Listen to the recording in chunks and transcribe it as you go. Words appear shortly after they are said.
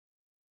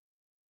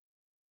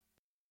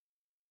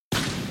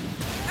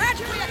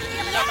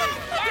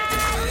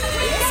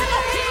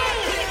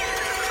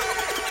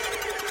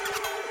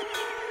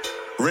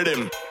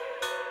Rhythm.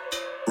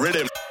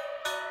 Rhythm.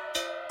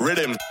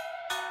 Rhythm.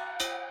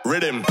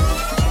 Rhythm.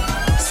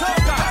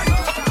 Soca.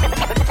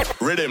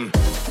 Rhythm.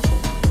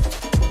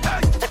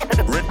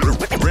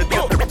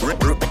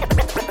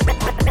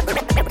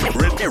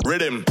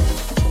 Rhythm.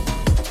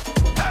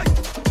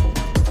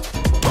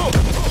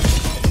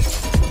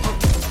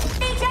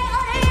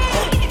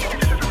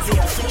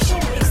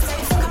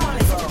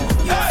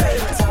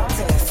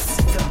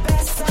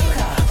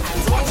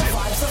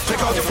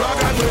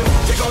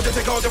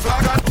 Take out your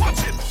flag and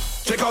watch it.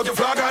 Take out your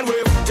flag and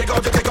wave. Take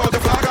out your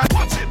flag and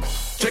watch it.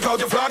 Take out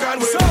your flag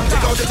and wave.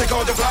 Take out your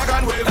flag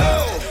and wave.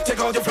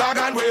 Take out your flag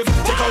and wave.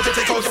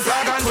 Take out your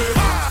flag and wave.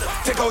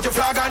 Take out your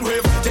flag and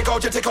wave. Take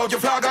out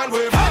your flag and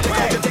wave.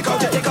 Take out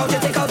your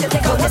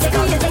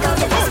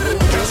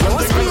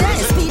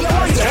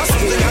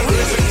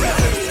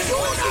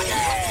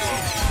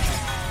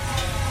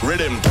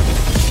rhythm.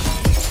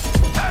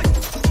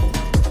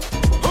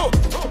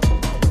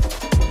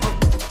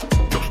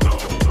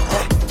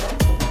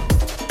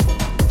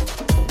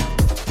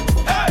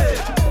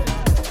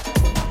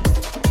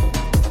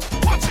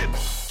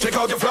 Take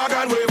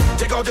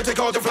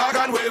out your flag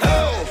and wave.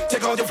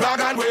 Take out your flag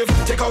and wave.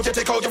 Take out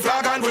your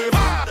flag and wave.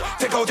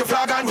 Take out your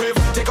flag and wave.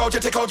 Take out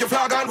your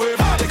flag and wave.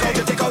 Take out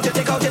your flag and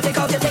wave.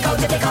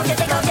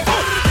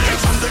 Get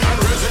something and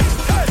raise it.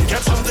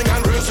 Get something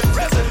and raise it.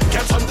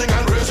 Get something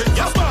and raise it.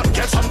 Yes, man.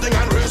 Get something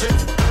and raise it.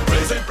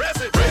 Raise it.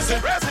 Raise it. Raise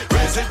it. Raise it.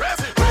 Raise it.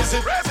 Raise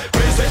it. Raise it.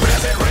 Raise it.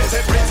 Raise it. Raise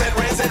it. Raise it.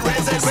 Raise it.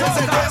 Raise it. Raise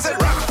it. Raise it.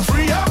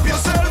 Free up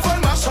yourself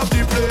and mash up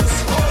the place.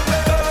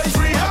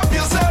 Free up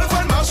yourself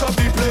and mash up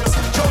the place.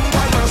 Jump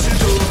and mash it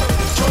too.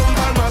 Jump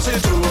and mash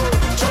it too.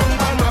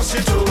 Jump and mash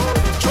it too.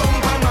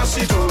 Jump and mash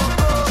it too.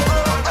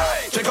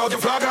 Take out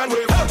your flag and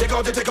wave. Take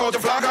out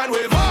your flag and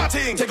wave.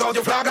 Martin, take out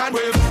your flag and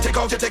wave. Take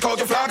out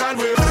your flag and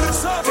wave.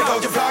 Take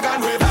out your flag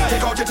and wave.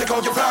 Take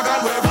out your flag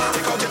and wave.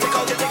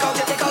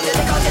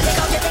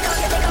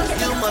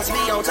 You must be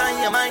out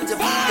on your mind to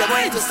be the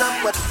way to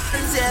stop what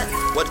happens, yeah.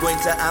 What's going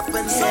to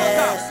happen,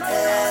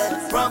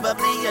 yeah.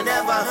 Probably you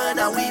never heard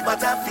of we,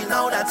 but I feel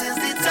now that is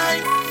the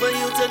time for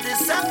you to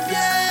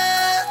disappear.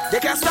 They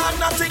can't start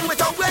nothing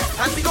without wet,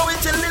 and we going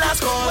till the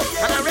last call.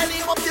 And I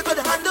really hope you could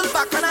handle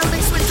back and I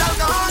mix with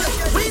alcohol.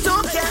 We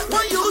don't care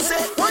what you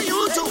say, what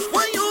you do,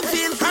 what you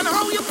feel, and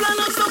how you plan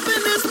on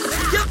stopping this.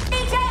 Yep.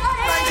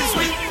 Life is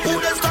sweet,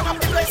 who does turn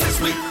up the place is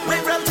sweet.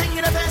 Wave round thing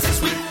in the face is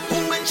sweet.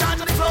 Who in charge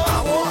of the floor?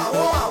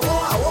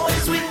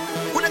 It's sweet.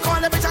 Who they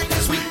call every time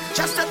is sweet.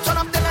 Just to turn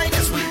up the line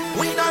is sweet.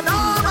 We don't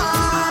know,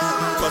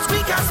 cause we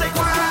can't stay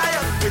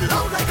quiet. We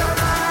loud like a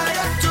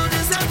riot to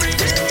this every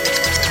day.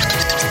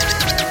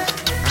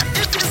 And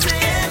if you say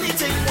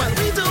anything, well,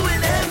 we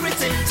doing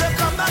everything to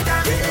come back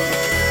again.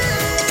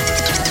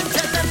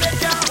 Tell them they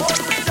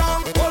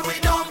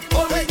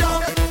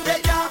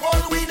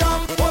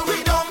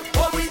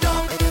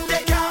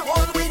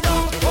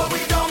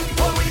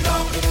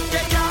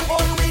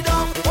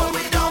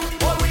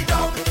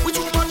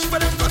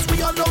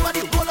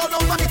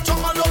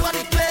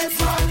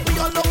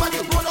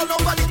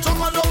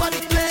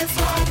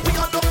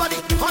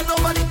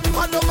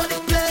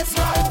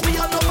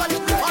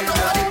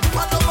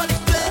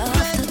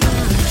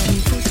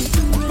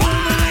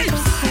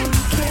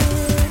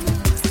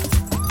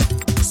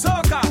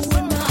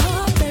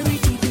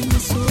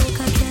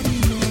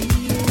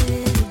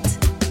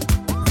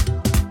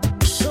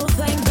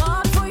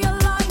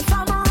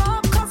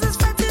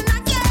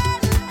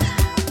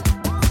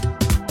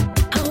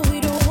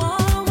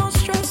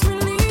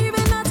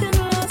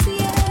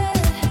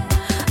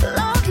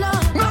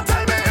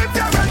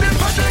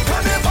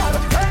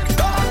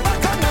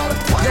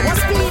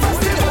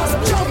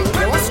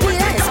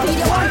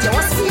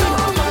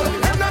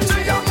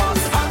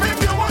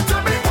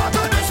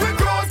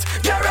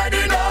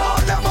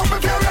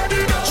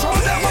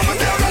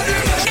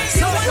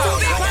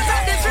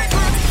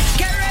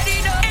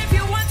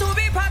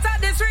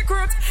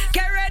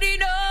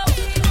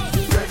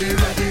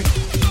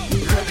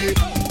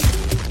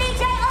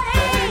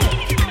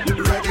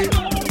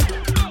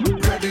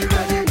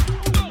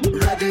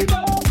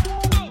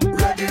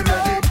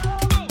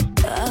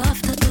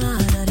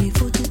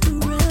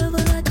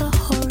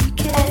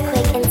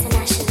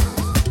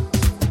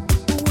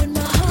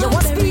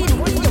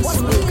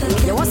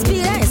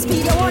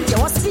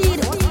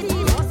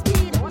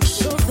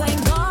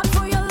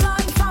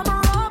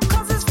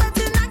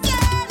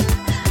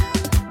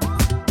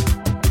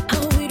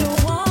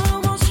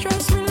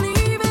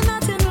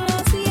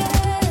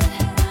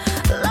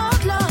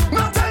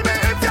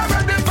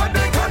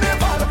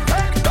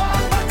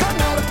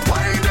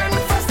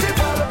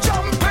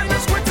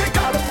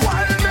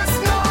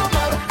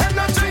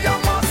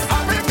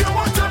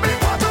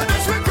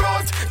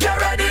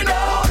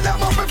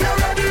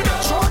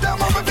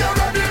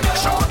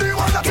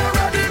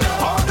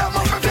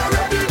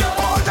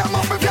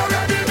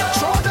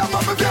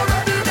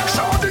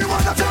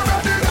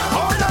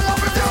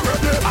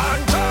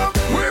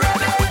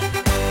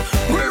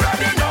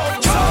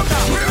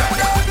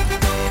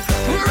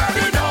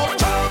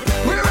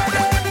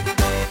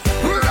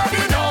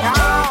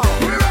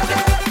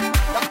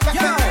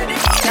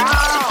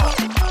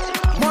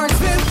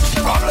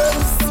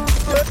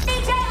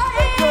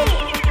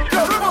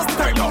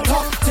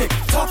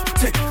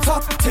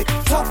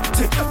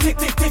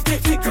tick tick tick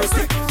tick tick girl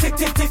stick, tick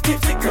tick tick tick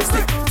tick girl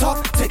stick,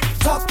 tock tick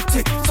tock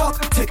tick tock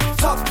tick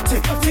tock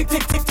tick tick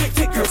tick tick tick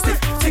tick girl stick,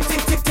 tick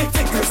tick tick tick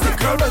tick girl stick.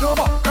 Girl bend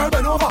over, girl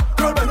bend over,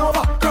 girl bend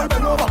over, girl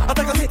bend over. I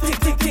take a tick tick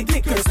tick tick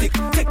tick girl stick,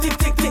 tick tick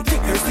tick tick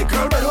tick girl stick.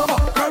 Girl bend over,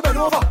 girl bend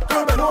over,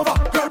 girl bend over,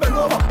 girl bend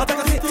over. I take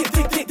a tick tick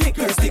tick tick tick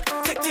girl stick,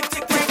 tick tick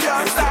tick tick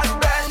girl stick.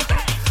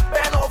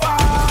 Bend over,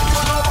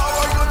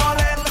 you know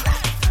then.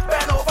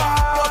 Bend over,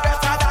 you're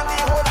better than the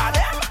whole of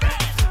them.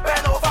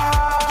 Bend over,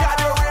 yeah,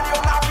 you really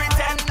not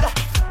pretend.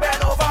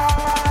 Bend over,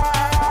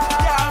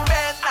 yeah,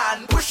 bend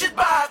and push it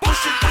back,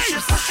 push it, push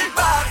it, push it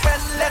back.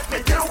 Bend, let me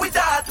deal with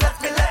that, let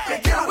me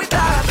deal with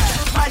that.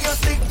 My you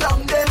stick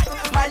down there,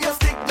 my you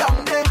stick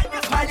down there,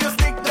 my you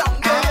stick down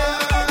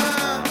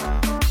there.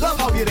 Love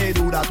how you they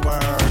do that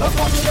work. Love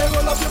how you they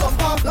roll up your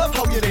bumper. Love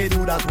how you they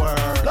do that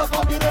work. Love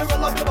how you they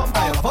roll up your bumper.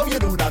 I love how you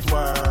do that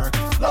work.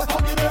 Love how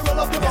you they roll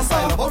up your bumper.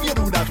 I love how you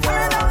do that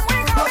work. Love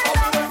how you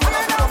they roll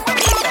up your bumper.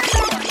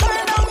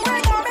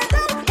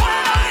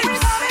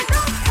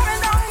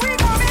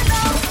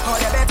 All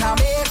you better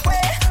make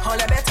way, all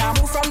you better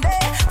move from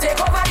there. Take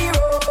over the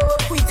road,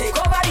 we take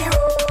over the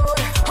road.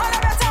 All you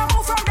better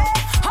move from there,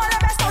 all you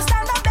best to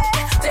stand up there.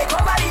 Take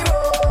over the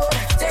road,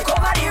 take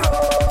over the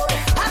road.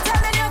 I'm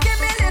telling you, give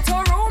me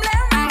little room,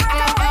 let me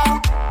break away.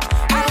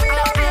 And we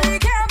don't really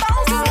care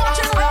about so much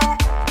in way.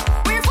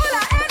 We full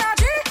of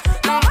energy,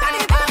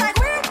 nobody got like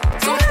we.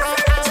 So if we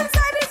reach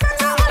inside the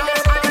fence, I want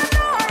this one, you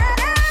know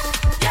already.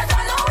 You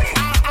don't know we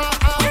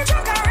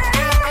drunk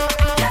already.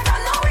 You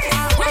don't know we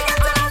get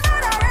to the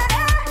night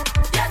already.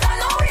 You don't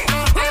know we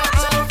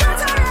mash up the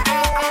fence already.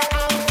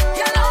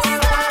 You know we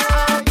want.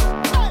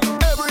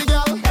 Every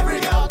girl, every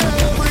girl,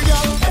 every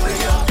girl, every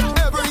girl,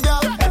 every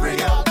girl, every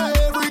girl,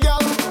 every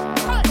girl.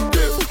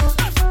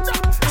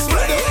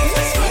 Spread it.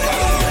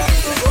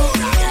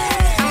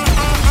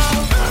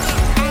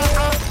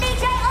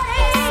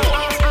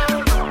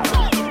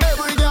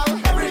 Every girl,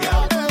 every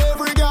girl,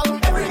 every girl,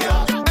 every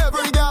girl,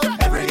 every girl,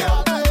 every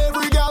girl,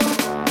 every girl.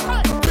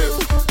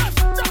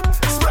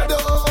 Spread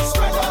out,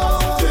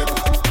 dip.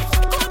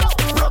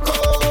 Rock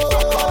out,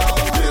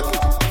 dip.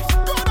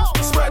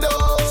 Spread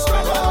out,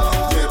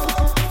 dip.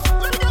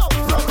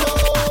 Rock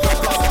out.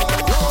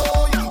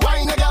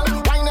 Wine a gal,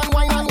 wine and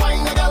wine and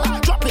wine a gal.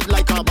 Drop it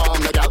like a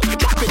bomb, a gal.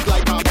 Drop it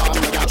like a bomb,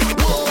 a gal.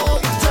 Whoa,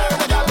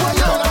 turn a gal, turn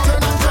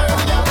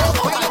a gal.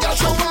 Wine a gal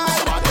so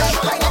wine,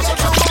 wine a gal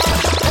so wine,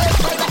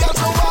 wine a gal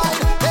so wine,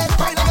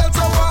 wine a gal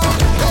so wine,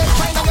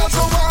 wine a gal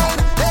so wine,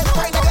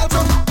 wine a gal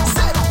so.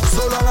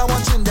 So long I'm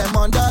watching them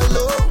on the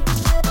low.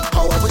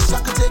 How I wish I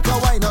could take a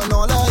wine on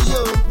all of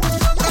you.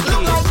 It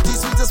look like the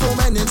sweetest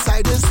woman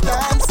inside this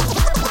dance.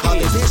 How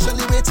they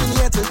patiently waiting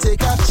here to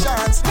take a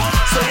chance.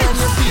 So when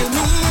you feel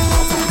me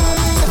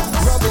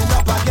rubbing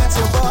up against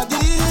your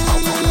body,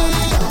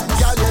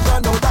 girl, you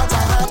don't know that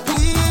I'm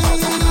happy.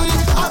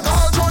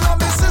 Alcohol thrown on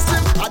my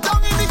system. I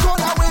down in the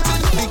corner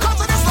waiting because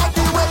of this like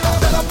the way.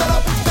 Bend up, bend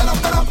up, bend up,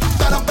 bend up,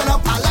 bend up, bend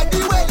up. I like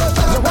the way. Bend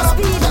up, bend up,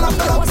 bend up,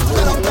 bend up, bend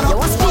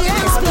up,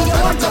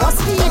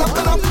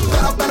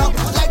 bend up.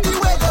 Like the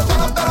way.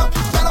 Bend up, bend up,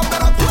 bend up,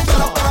 bend up,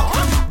 bend up, bend up.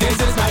 This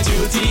is my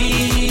duty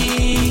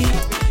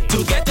to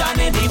get down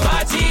in the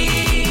party.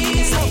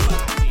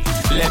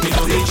 Let me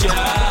do me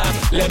job.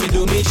 Let me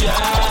do me job.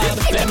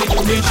 Let me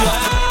do me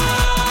job.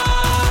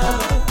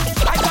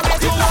 I come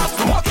at you up.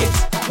 Walk it,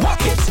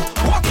 walk it,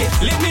 walk it.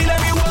 Let me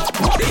walk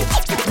it,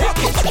 walk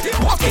it,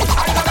 walk it.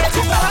 I come at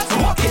you up.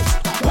 Walk it,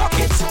 walk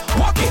it,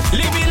 walk it.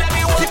 Let me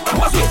walk it,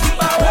 walk it,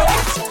 walk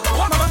it.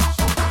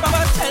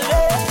 Mama, tell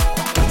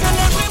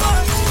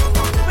everyone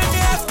when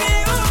they ask me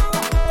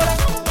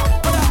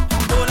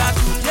Hola,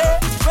 today,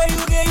 where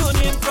you get your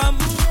name from?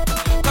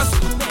 'Cause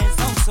you may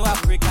sound so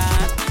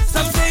African.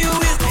 Some say you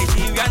is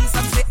Nigerian,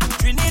 some say I'm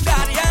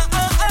Trinidadian.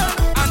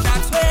 And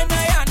that's when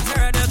I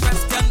answer the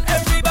question,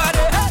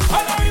 everybody.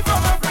 All are we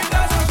from Africa?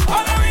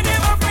 All are we in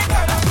Africa?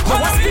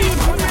 All are we in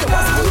Africa?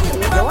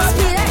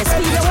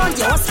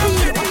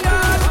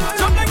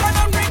 Something like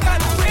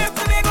African, if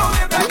they go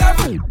with that.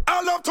 I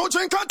love to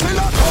drink until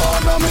I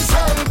turn on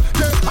myself.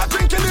 Yeah, I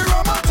drink in the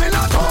rum until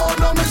I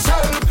turn on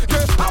myself.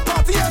 Yeah, I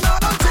party and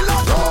hard until I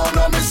turn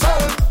on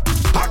myself.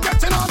 I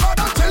get in on bad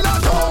until I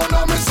turn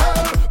on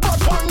myself. But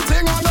one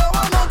thing I know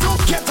to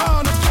get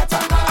on.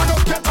 I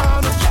don't get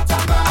on.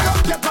 I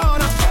don't get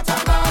on.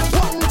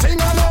 One thing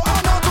I know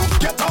to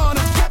get on.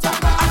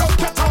 I don't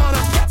get on.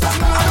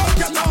 I don't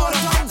get on.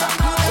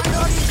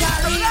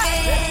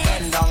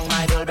 Bend down,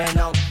 my girl, bend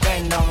down.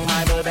 Bend down,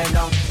 my girl, bend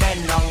down.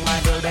 Bend down, my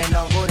girl, bend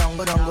down. Go down,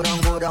 go down, go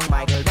down, go down,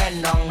 my girl.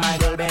 Bend down, my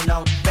girl, bend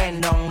down.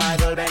 Bend down, my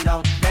girl, bend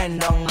down. Bend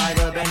down, my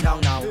girl, bend down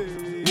now.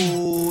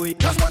 Ooh,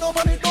 Just when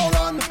over it, don't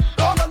run,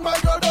 my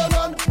girl, don't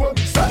run. When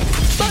we say,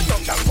 bend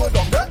down, down, go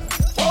down there.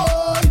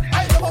 Boy,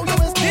 I know how you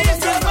is. This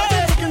is my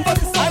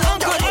and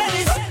Uncle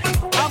Ellis,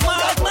 a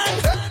madman,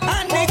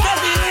 and the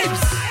Gabby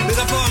Lips. Big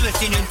up all the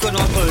singing good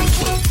uncle.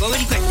 Go with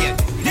the question.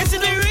 This is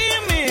the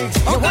remix.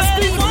 Okay, what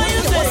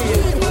you say?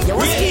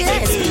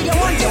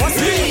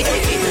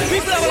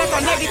 People have a lot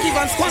of negative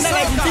and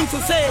scandalizing things to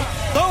say.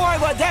 Don't worry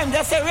about them,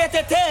 just say rate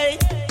it.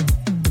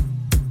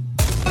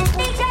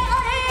 DJ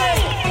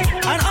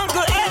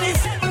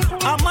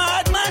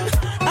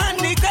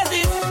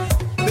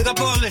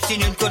si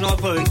nous ne connaissons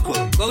pas une quoi.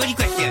 Go with the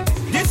question.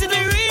 This is the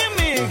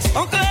remix.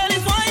 Uncle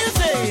Ellis, what you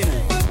saying?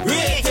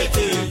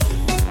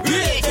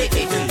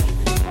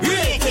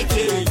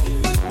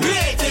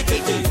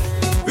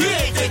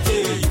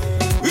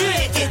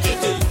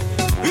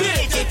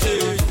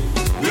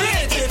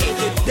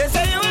 They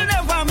say you will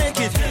never make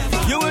it.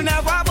 You will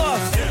never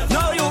bust.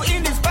 No, you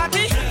in this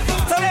party,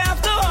 so they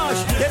have to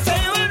hush. They say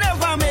you will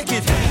never make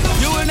it.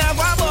 You will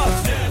never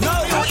bust. No,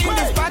 you in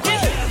this party,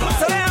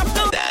 so they have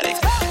to.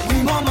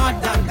 We more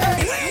mad than that.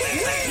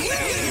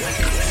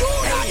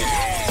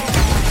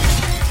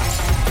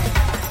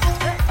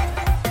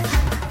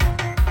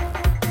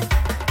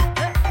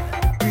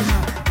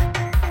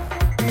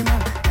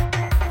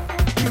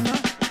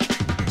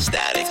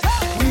 Static.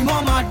 We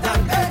more mad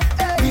than them.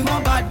 We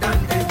more bad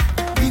than them.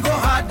 We go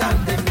hard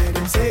than them. Let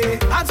them say,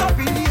 hands up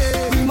in the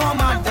air. We more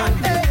mad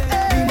than them.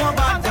 We more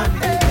bad than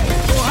them.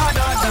 Go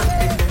harder than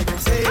them. Let them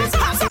say,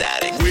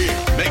 Static. We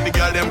make the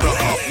girl them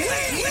broke up.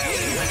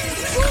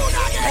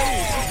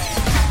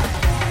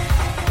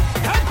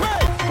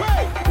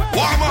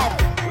 Warm up.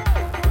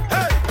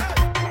 Hey.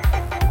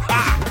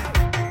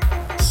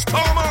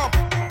 Storm up.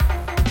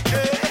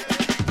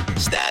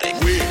 Static.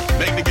 We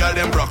make the girl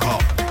them broke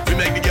up. We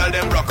make the girl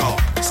them broke up.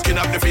 Skin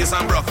up the face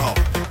and broke up.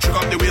 Trick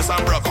up the waist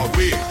and broke up.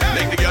 We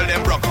make the girl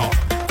them broke up.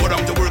 Put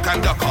them to work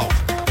and duck out.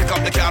 Pick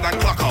up the card and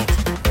clock out.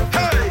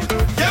 Hey,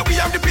 yeah, we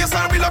have the pace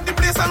and we love the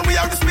place and we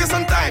have the space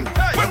and time.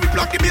 When we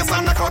block the bass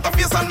and knock out the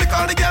face and we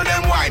call the girl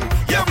them wine.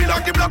 Yeah, we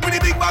lock the block with the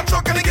big bad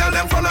truck and the girl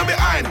them follow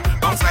behind.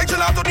 Bounce like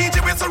gelato,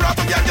 DJ with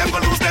Serato, girl them go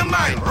lose them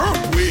mind.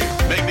 We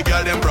make the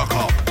girl them broke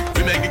up.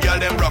 We make the girl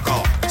them broke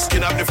up.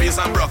 Skin up the face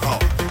and broke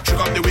up. Trick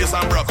up the waist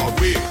and broke up.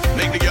 We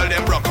make the girl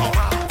them broke up.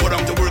 Put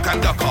them to work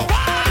and duck out.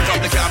 Pick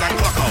up the card and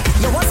clock out.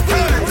 You want speed?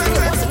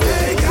 You want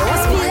speed? You want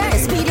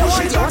speed? Speed you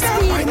want? You want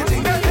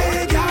speed?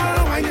 hey,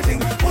 girl, wind the thing.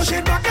 Push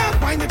it back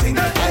up, wind the thing.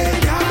 Hey,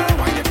 girl,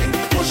 wind the thing.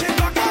 Push it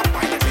back up,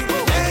 wind the thing.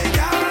 Hey,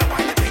 girl,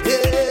 wind the thing.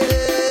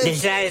 This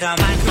is a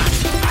madman.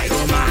 I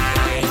don't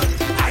mind.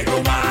 I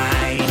don't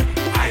mind.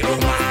 I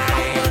don't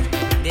mind.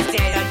 This is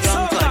a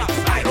drunkard.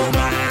 I don't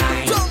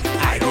mind.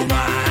 I don't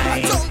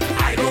mind.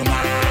 I don't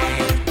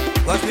mind.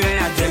 What's me when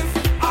I drift?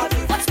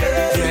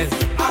 Drift.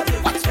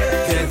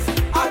 Drift.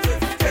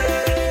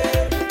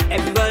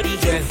 Everybody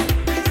drift.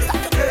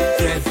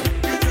 Drift.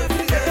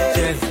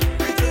 Drift.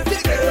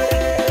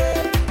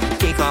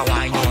 Take a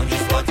wine on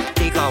this spot.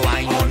 Take a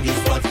wine on this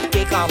spot.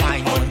 Take a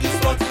wine on this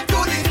spot.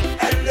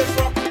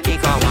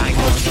 Take a wine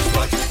on this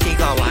spot. Take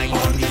a wine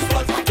on this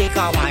spot. Take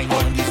a wine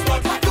on this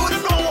spot.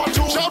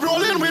 Job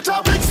rolling with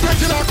a big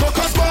stick in a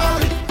caucus ball.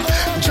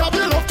 Job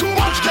you love too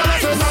much, girl, I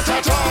say not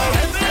at all.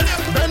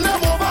 Bend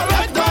them over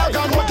like dog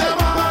and what them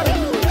on.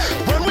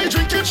 When we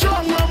drink it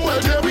strong, well,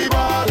 there we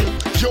ball.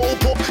 Yo,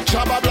 pop,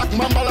 Jabba black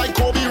mamba like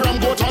Kobe Ram,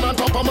 go turn on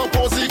top of my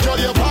posy. Girl,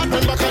 your part,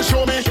 bend back and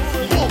show me.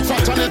 Walk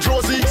fat and it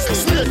rosy.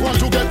 Snake want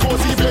to get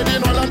cozy, blade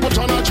in all and put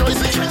on a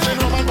choicy. Drinking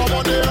rum and bob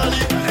on the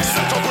early.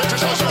 Set up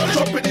British and Shirley.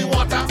 Jump in the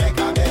water.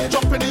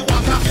 Jump in the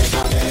water.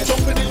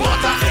 Jump in the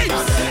water.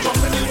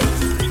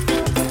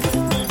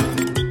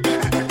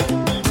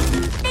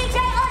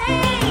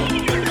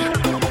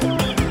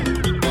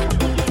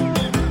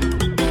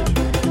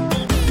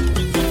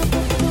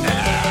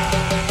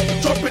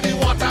 Jump in the water. Jump in the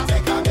water.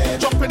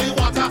 Jump in the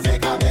water.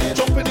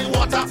 Jump in the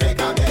water.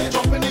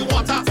 Jump in the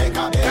water.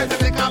 Let's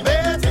take a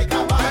bit.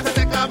 Let's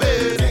take a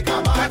bit.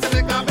 Let's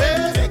take a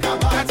bit.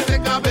 Let's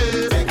take a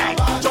bit.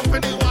 Jump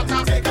in the water.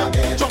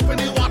 Jump in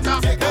the water.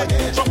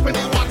 Jump in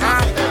the water.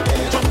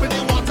 Jump in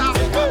the water.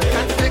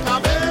 Let's take a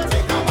bit.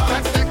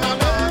 Let's take a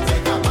bit.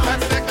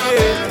 Let's take a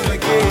bit.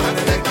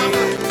 Let's take a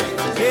bit.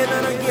 Again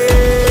and again.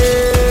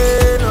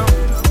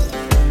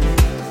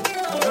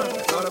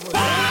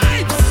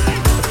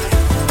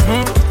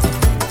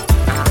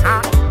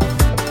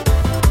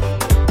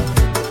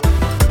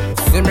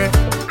 See me.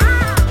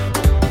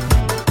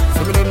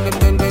 See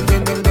me,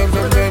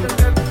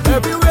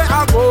 everywhere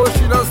I go,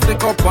 she don't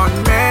stick up on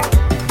me.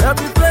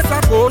 Every place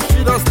I go,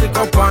 she don't stick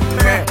up on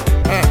me.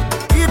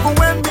 Even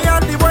when me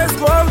and the boys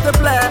go out to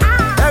play,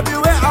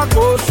 everywhere I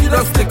go, she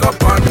don't stick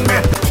up on me.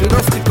 She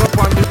don't stick up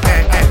on me.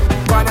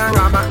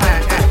 Panorama,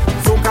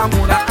 Soca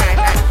Muna,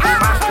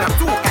 Master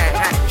 2,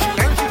 she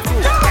ain't she too.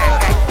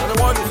 The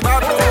one who's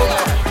not true.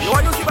 You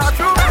want to see about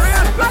true?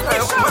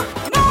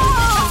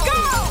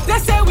 They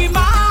say we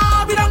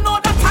mad, we don't know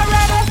that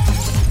already.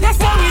 They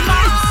say we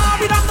mad,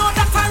 we don't know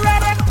that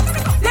already.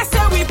 They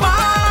say we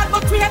bad,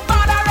 but we get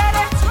mad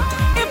already.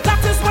 If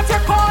that is what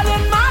you're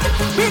calling mad,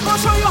 we gon'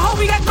 show you how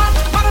we get mad.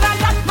 Madder than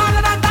that,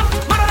 madder than that,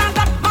 madder than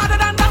that, madder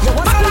than that,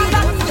 madder than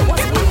that.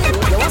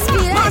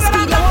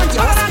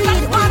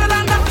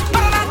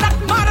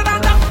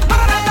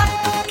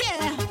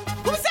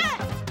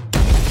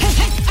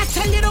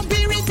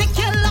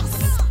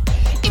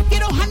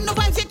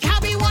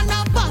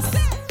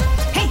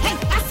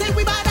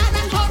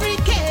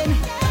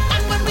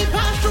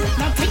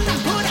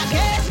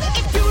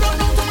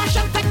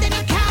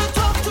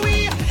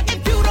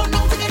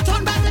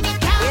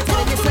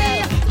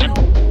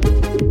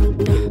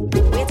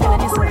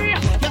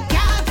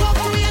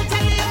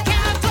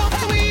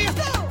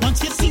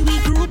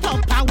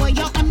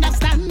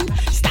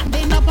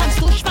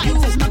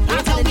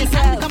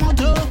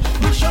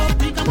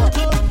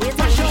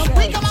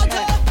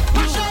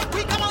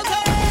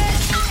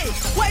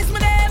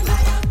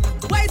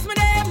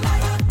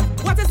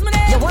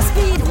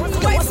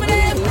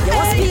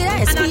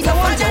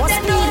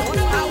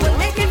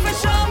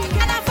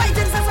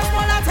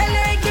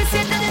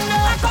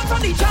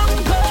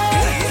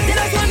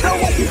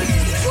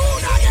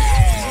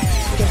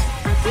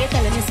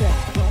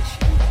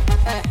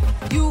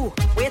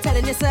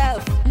 telling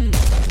yourself.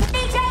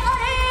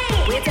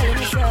 What you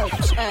telling yourself?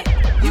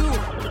 You.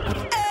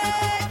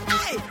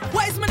 Hey,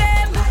 what is my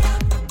name?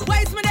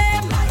 What is my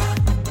name?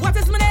 What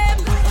is my name?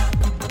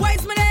 What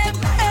is my name?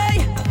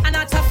 Hey, and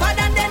I'm tougher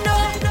than they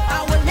know.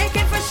 I will make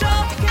it for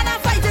sure. And I'm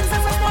fighting since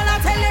I'm small. I'll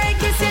tell you in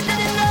case you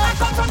didn't know. I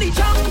come from the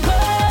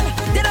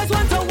jungle. They just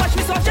want to watch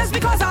me soft just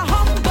because I'm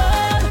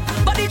humble.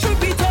 But the truth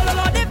be told, a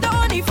lot if the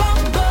only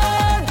fumble.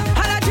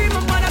 And I dream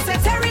of man, I said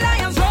Terry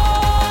Lions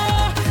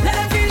roar. Let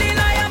them feel the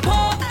lion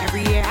paw.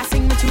 Every year I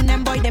sing me tune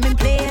them boy, them in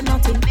playing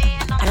nothing.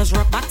 I just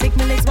rock back, take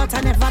my legs, but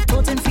I never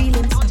thought in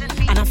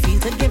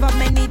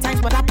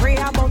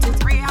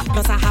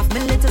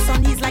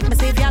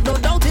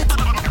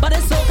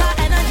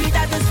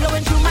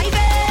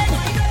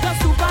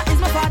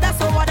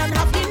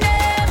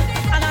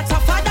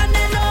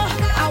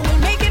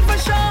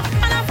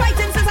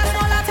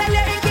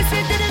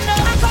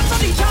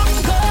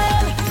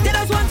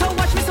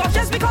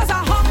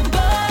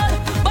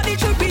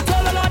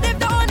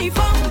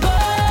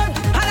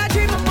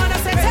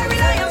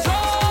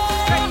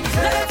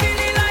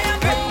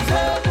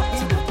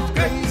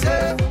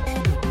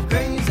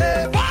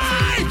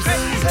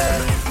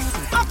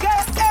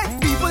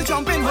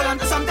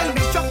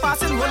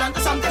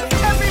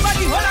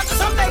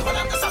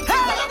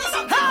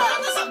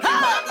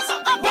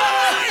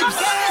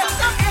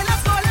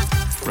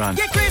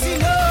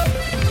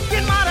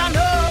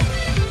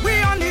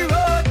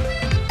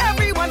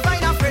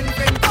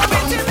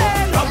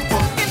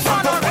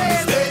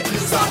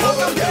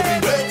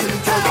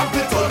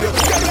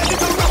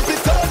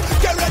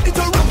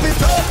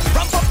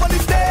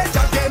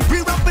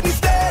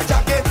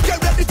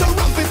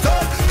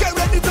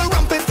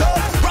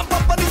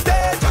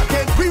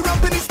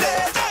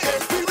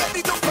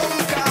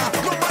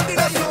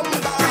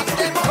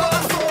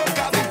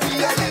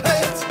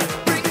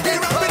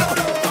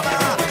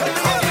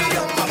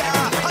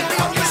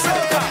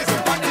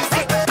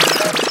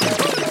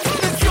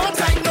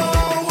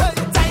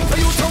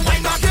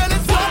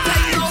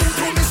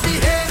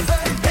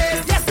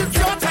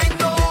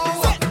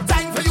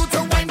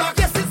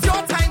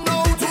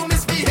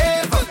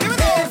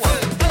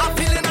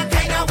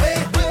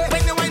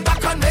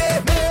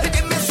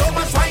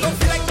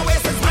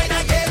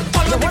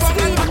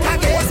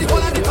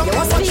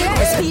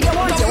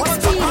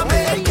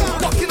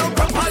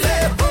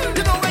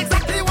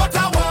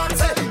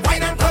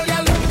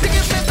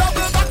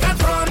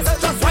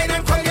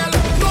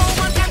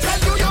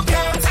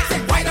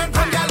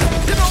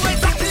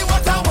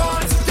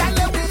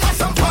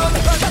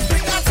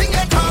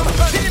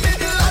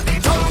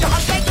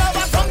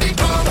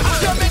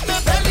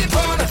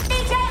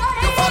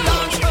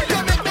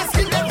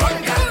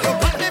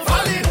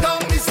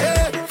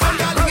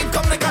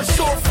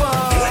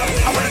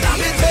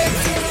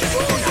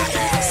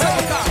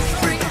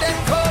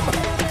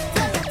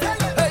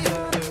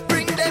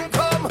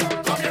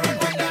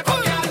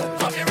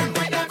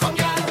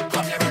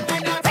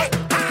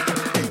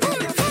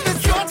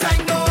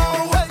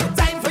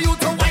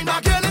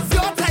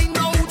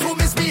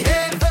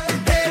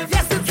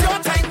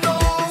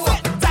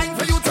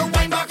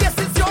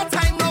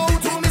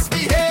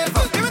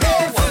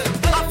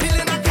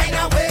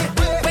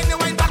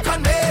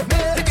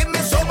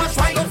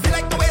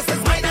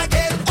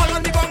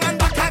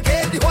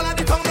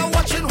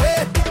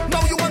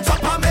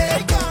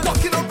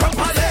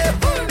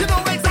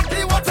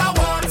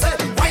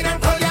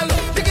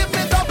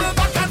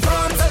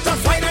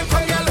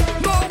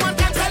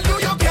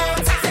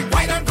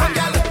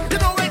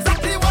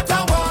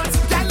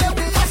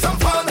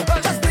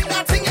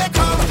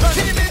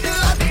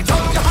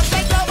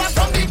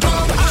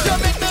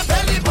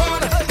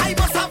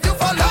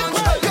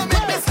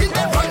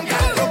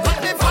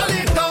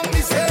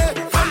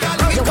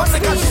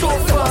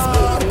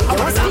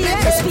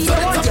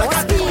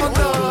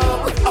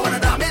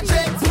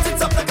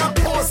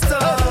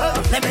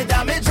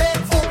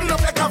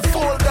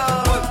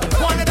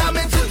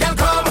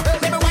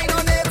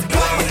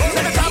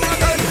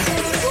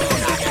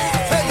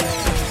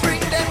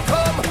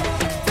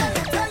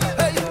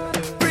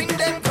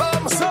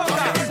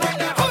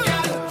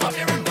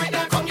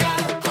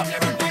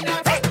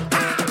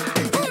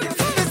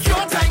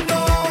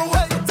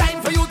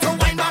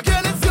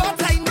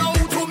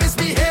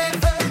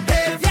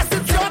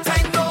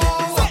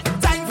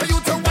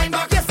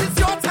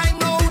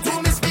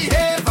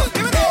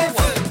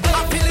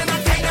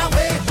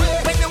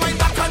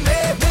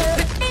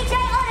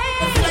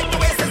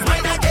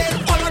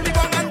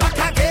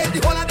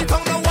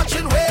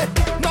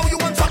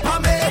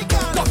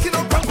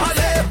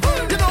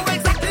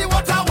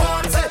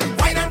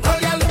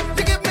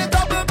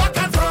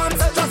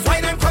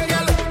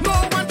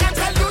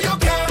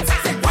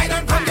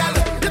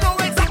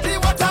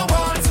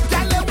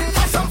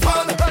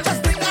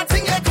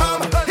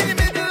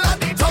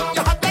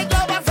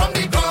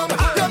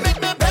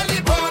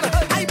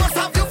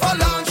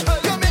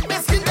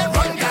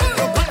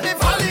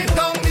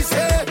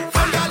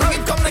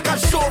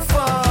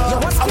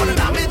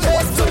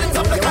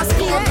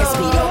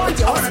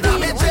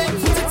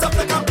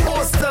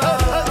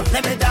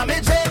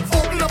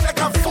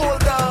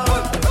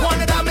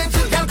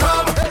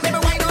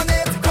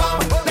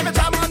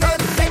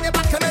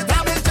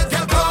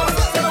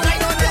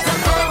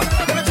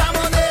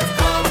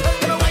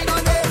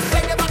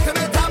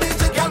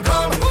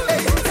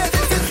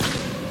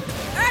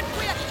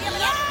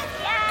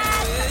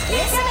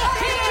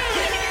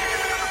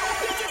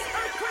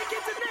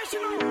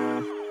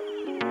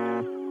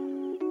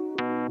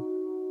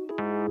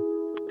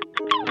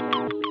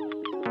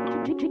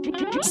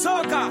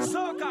Soca.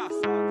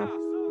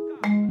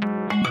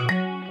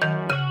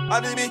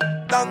 Anime,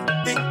 dang,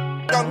 ding,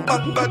 dang,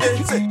 bang,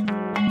 bang, say.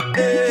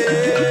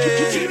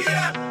 Hey.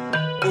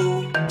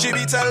 Oh,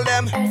 Jimmy tell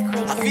them,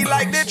 I feel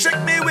like they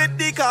tricked me with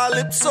the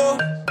calypso.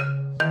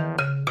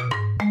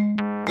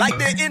 Like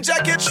they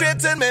inject it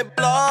straight in my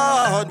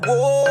blood.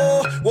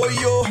 Whoa, whoa,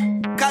 yo.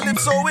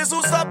 Calypso is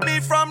who stop me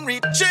from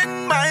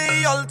reaching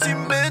my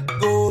ultimate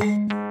goal.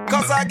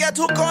 Cause I get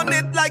hooked on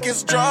it like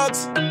it's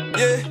drugs.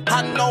 Yeah,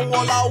 I know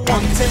all I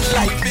want in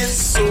life is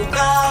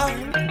soca.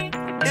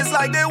 It's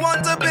like they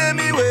want to pay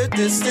me with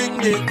this thing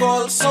they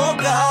call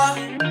soca.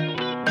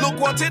 Look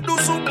what it do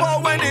super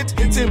when it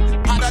hit him.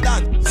 Harder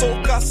than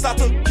soca start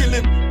to kill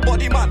him.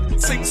 Body man,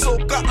 sing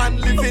soca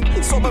and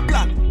living. So my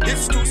plan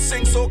is to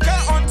sing soca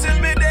until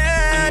me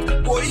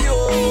dead. Woy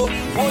yo,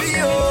 woy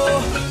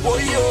yo,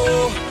 woy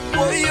yo,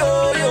 woy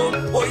yo, yo,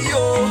 woy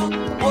yo,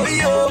 woy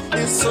yo.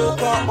 It's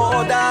soca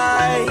or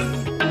die.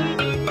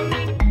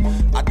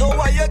 I know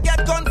why you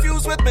get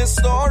confused with my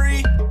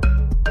story.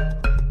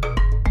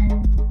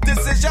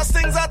 This is just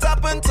things that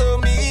happen to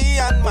me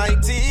and my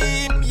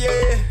team,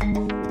 yeah.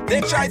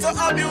 They try to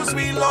abuse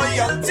me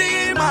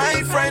loyalty,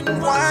 my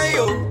friend, why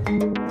yo?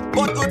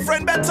 But good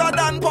friend better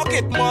than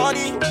pocket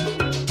money.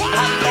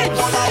 And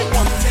all I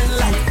want in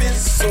life is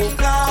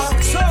soca.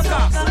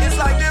 It's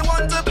like they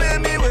want to pay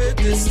me with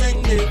this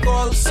thing they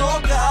call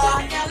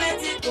soca.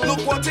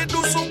 Look what it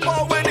do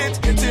super when it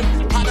hit him.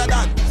 Harder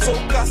than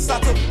soca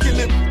start to kill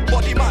him.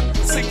 Body man,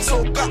 sing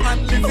soca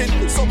and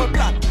living. So my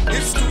plan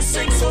is to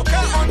sing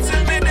soca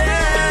until me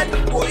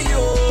dead. Oh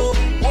yo,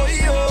 oh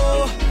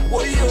yo,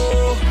 oh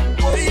yo,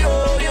 oh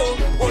yo, yo,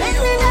 oh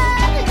yo,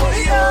 oh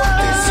yo.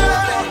 It's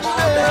soca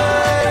all day.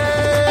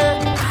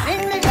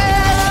 In the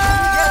day,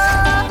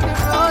 the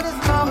road is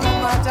long, no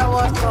matter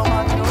what come on.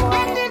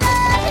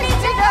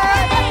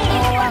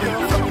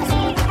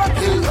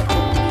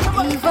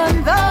 Even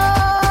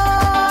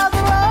though the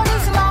road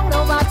is long, no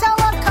matter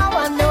what come, I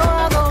know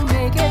I'm gonna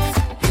make it.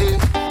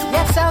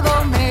 Yes, I'm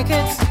gonna make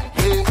it.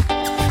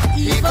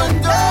 Even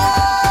though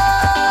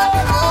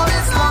the road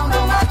is long, no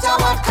matter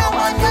what come, I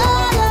know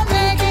I'm gonna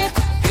make it.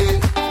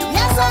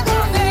 Yes, I'm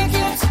gonna make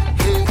it.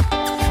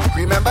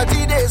 Remember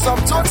the days of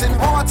toting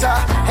water,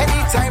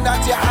 anytime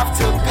that you have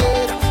to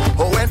bid.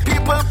 Or when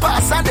people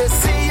pass and they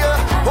see you,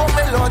 oh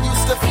my Lord,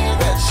 used to feel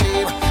that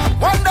shame.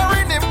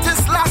 Wondering if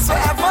this lasts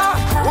forever,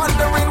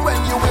 wondering when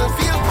you will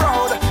feel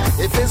proud.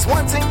 If it's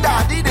one thing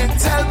that he didn't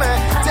tell me,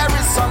 there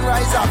is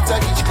sunrise after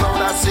each cloud.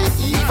 I say,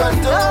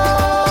 even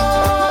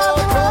though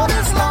the road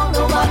is long,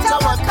 no matter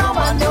what come,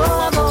 I know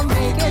I'm gonna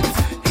make it.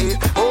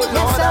 Oh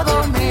Lord, I'm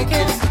gonna make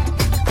it.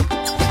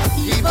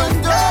 Even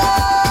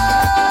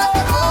though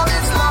the road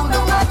is long,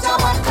 no matter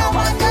what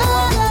come, I know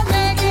I'm gonna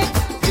make it.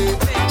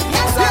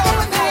 Yes, I'm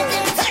gonna make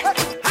it.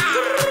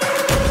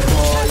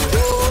 Boy,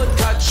 don't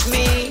touch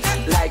me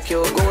like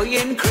you're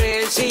going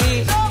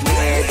crazy.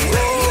 Let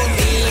go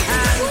me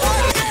hand.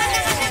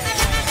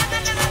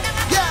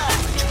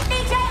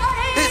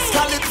 It's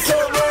Calypso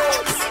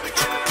Rose,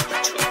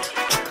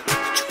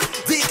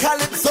 the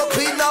Calypso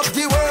queen of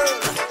the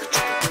world.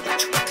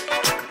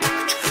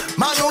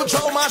 Manu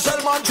Joe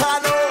Marshall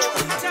Montano.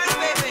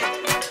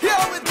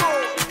 Here we go.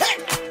 Hey.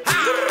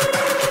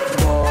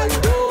 Boy,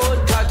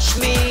 don't touch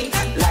me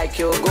like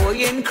you're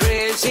going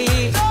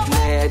crazy.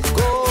 Let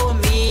go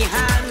me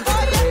hand.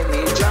 Let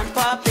me jump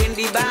up in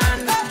the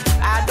band.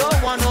 I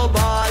don't want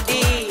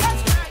nobody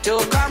to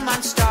come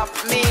and stop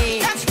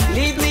me.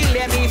 Leave me,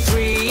 let me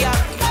free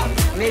up.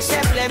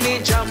 Myself, let me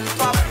jump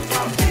up.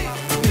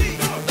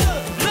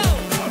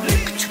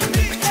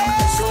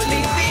 So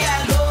leave me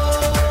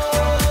alone.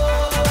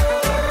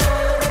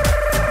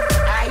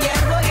 I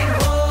am going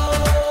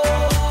home.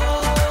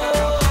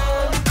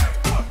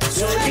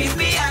 So leave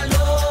me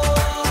alone.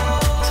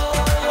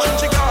 What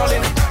you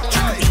calling?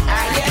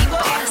 I am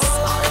going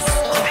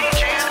home.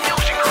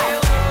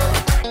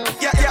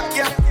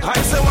 Yeah. I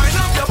say wind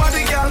up your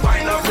body, girl.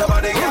 Wind up your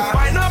body, girl.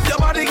 Wind up your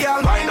body,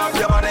 girl. Wind up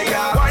your body,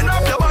 girl. Wind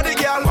up your body,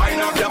 girl.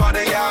 Wind up your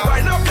body, girl.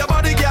 Wind up your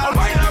body, girl.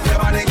 Wind up your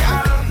body,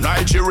 girl.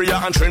 Nigeria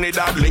and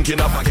Trinidad linking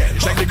up again.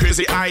 Check the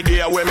crazy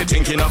idea where me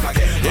thinking up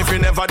again. If you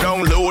never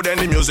download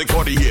any music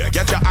for the year,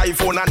 get your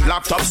iPhone and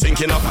laptop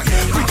syncing up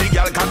again. Pretty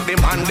girl got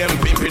them and them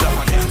pimping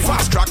up again.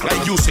 Fast track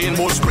like Usain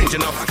Bolt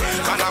sprinting up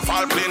again.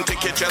 Carnival plane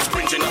ticket just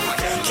sprinting up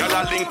again. Girl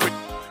a link with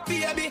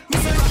Baby, me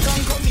say rock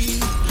and come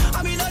in.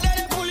 I mean,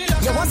 they pull it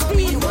up. You want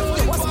speed? You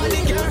want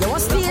speed? You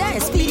want speed? Eh?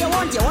 Speed you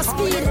want? You want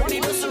speed? Rock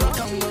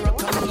and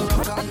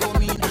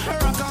come in.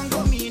 Rock and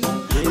come in. I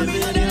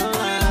mean, they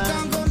rock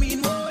and come in.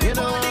 You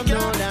don't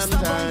know them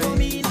time.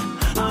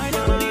 I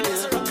know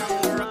this rock and.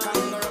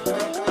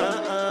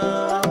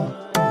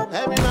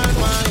 Every man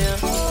want you.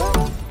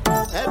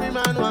 Every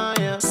man want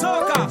you.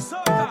 Soca.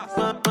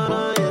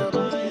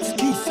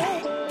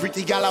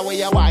 Pretty gal where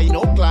you wind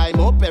up, climb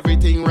up,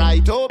 everything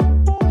right up.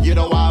 You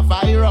know a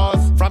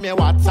virus from your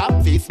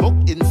WhatsApp,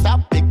 Facebook,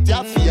 Insta,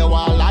 pictures for your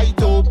wall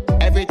light up.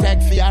 Every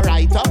text for your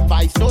write up,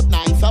 vice note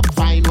nice up,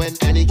 fine when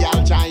any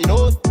gal join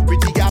us.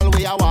 Pretty gal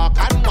where you walk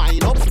and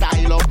wind up,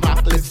 style up,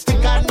 MAC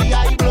lipstick and the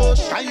eye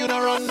blush. Can you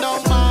don't run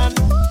down, man.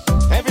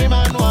 Every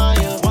man want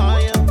you.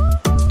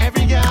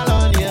 Every girl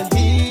on your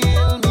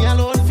heel. Me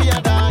alone for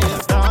your die.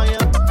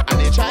 And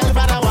the child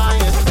better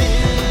want you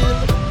still.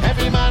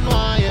 Every man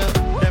want you.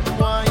 Them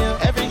want you.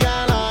 Every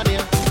girl on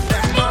you.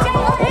 Them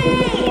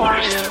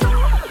want you.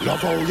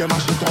 Love how you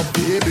mash it up,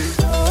 baby.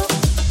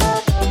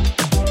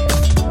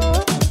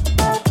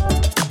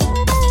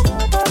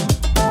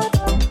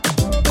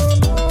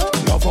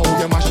 Love how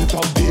you mash it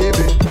up,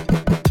 baby.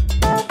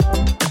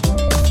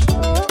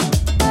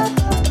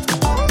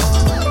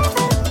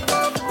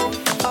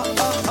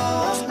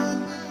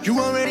 You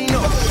already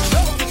know.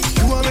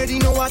 You already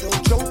know I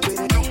don't joke with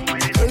it.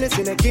 Girl, it's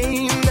in a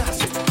game.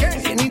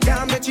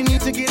 Anytime that you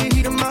need to get a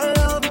heat of my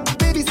love,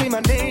 baby, say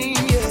my name,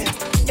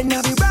 yeah. And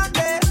I'll be right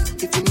there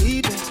if you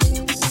need me.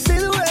 Say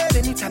the word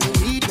anytime you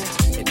need me.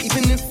 And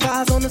even if I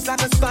was on the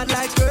soccer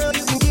spotlight, girl,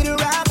 you can get it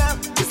right now.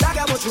 Cause I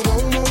got what you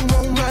want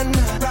right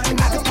now. And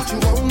I got what you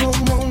want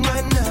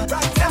right now.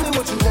 Tell me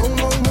what you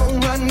want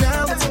right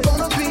now. What's it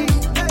gonna be?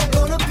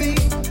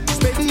 Cause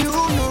baby, you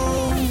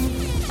know.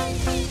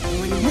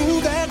 When you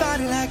move that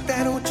body like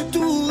that, what you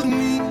do to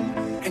me.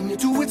 And you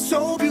do it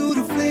so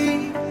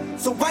beautifully.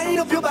 So wind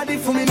up your body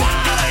for me now.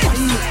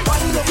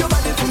 Wind up your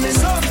body for me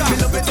now. Me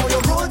love it how you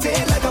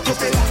rotate like a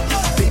propeller.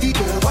 Baby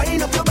girl,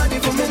 wind up your body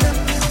for me now.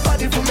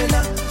 Body for me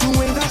now. The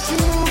way that you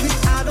move it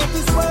out of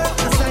this world.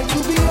 It's like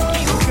to be on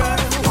you, girl.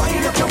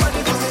 Wind up your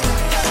body for me now.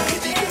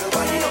 Baby girl,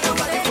 wind up your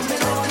body for me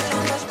now.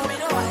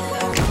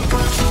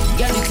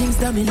 Girl, the things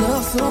that me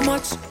love so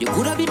much. You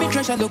coulda been me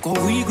treasure, look how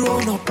we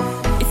grown up.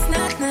 It's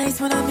not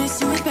nice when I miss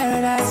you in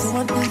paradise. So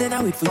until then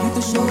I wait for you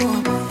to show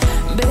up.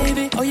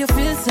 Baby, oh you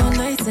feel so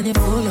nice and you're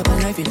full of a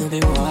life, you know me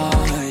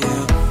why,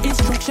 yeah.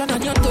 Instruction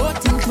on your door,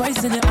 think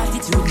twice and your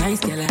attitude nice,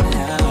 girl, I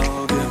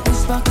love you.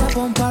 Push back the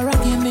bumper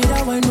and give me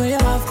that wine where you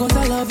have, cause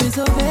I love you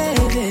so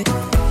baby.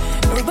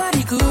 Your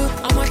body good,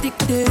 I'm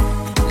addicted.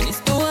 It's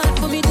too hard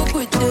for me to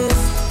quit this.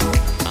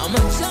 I'm a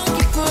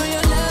junkie for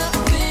your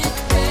love, baby.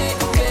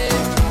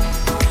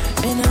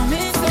 And I'm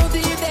in so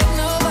deep that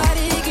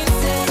nobody can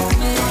save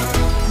me.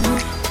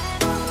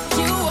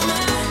 You are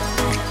mine.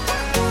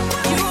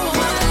 You are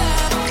my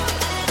love.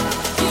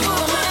 You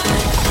are mine.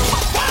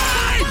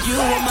 You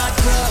are my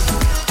drug.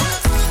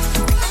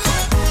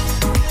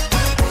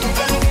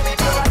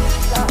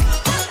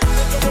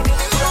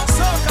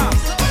 Soca.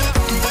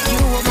 You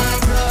are my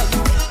drug.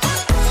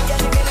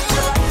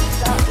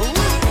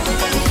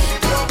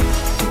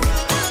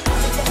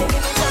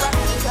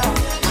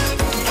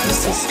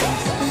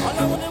 All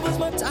I wanted was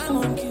my time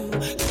on cue.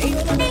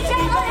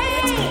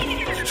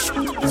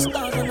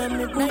 Stars on a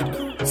midnight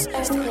cruise.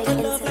 Your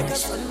love like a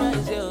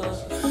sunrise, yo.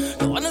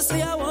 Don't wanna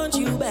say I want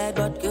you bad,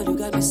 but girl, you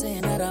got me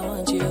saying that I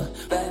want you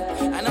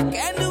back. And I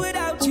can't do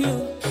without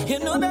you. You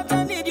know that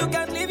I need you,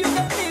 can't leave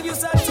you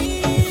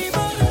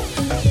sativa.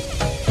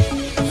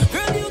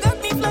 Girl, you got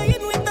me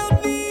flying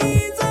without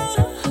visa.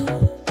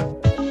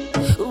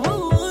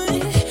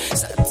 Ooh,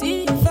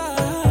 sativa.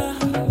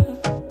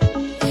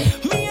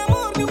 Mi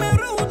amor,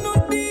 numero uno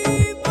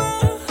diva.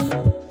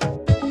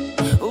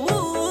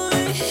 Ooh,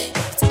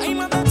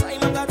 time after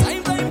time,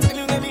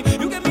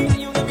 you get me,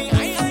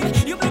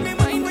 high. You blow me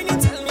mind when you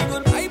tell me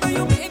goodbye, but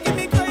you making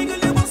me cry, girl,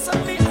 you must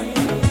have me high.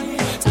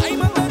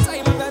 Time after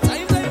time,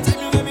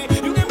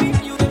 you get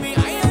me,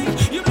 high.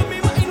 You blow me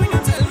mind when you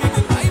tell me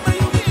goodbye, but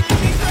you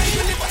making me cry,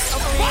 girl, you must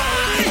have me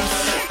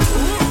high.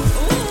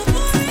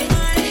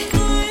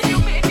 You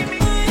making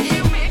me,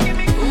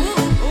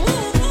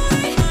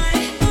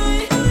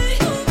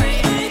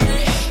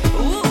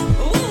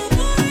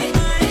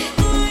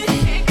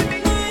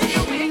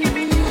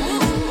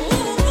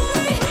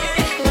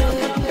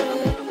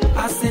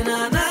 I say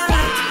na na,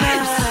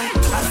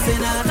 I say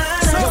na na,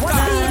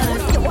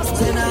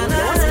 say na na,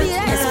 I say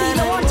na na,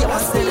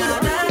 I say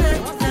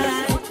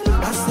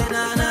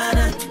na na,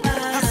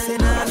 I say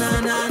na na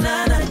na na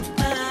na,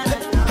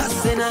 I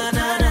say na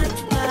na na,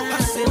 I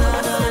say na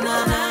na na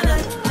na na.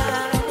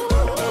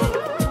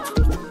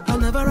 I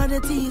never had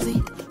it easy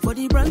for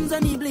the brands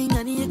and the bling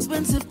and the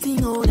expensive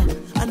thing, oh that.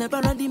 I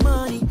never had the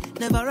money,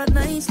 never had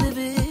nice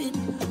living.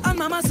 And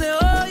mama say,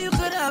 oh, you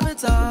could have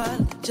it all,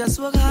 just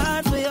work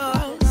hard for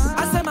yours.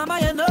 I say, mama,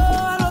 you know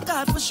I work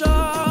hard for sure.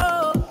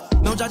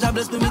 Now Jaja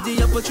bless me with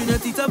the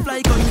opportunity to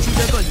fly country to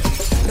country.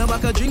 Now I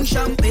could drink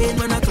champagne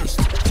when I thirst.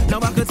 Now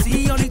I could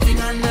see only thing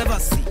I never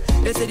see.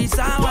 They say this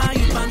how I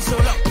you man so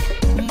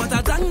low. But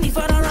I thank me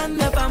for the run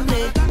the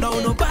family. Now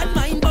no bad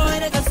mind boy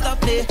they can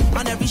stop me.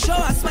 On every show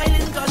I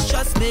smiling cause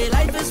trust me,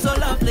 life is so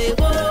lovely.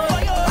 Whoa.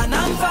 And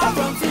I'm far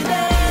from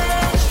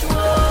finished.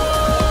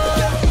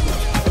 Whoa.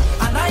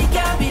 And I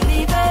can't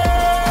believe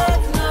it.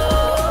 No.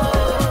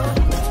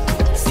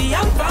 See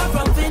I'm far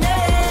from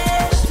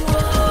finished.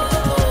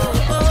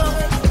 Whoa.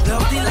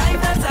 Love the life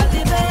that I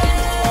live in.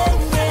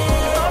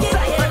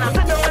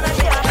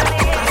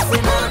 I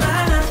say na na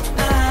na,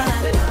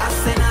 I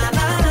say na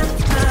na na,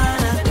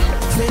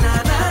 say na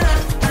na na,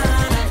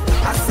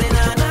 I say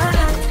na na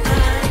na,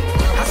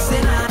 I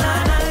say na na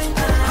na,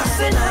 I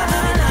say na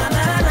na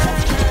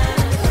na.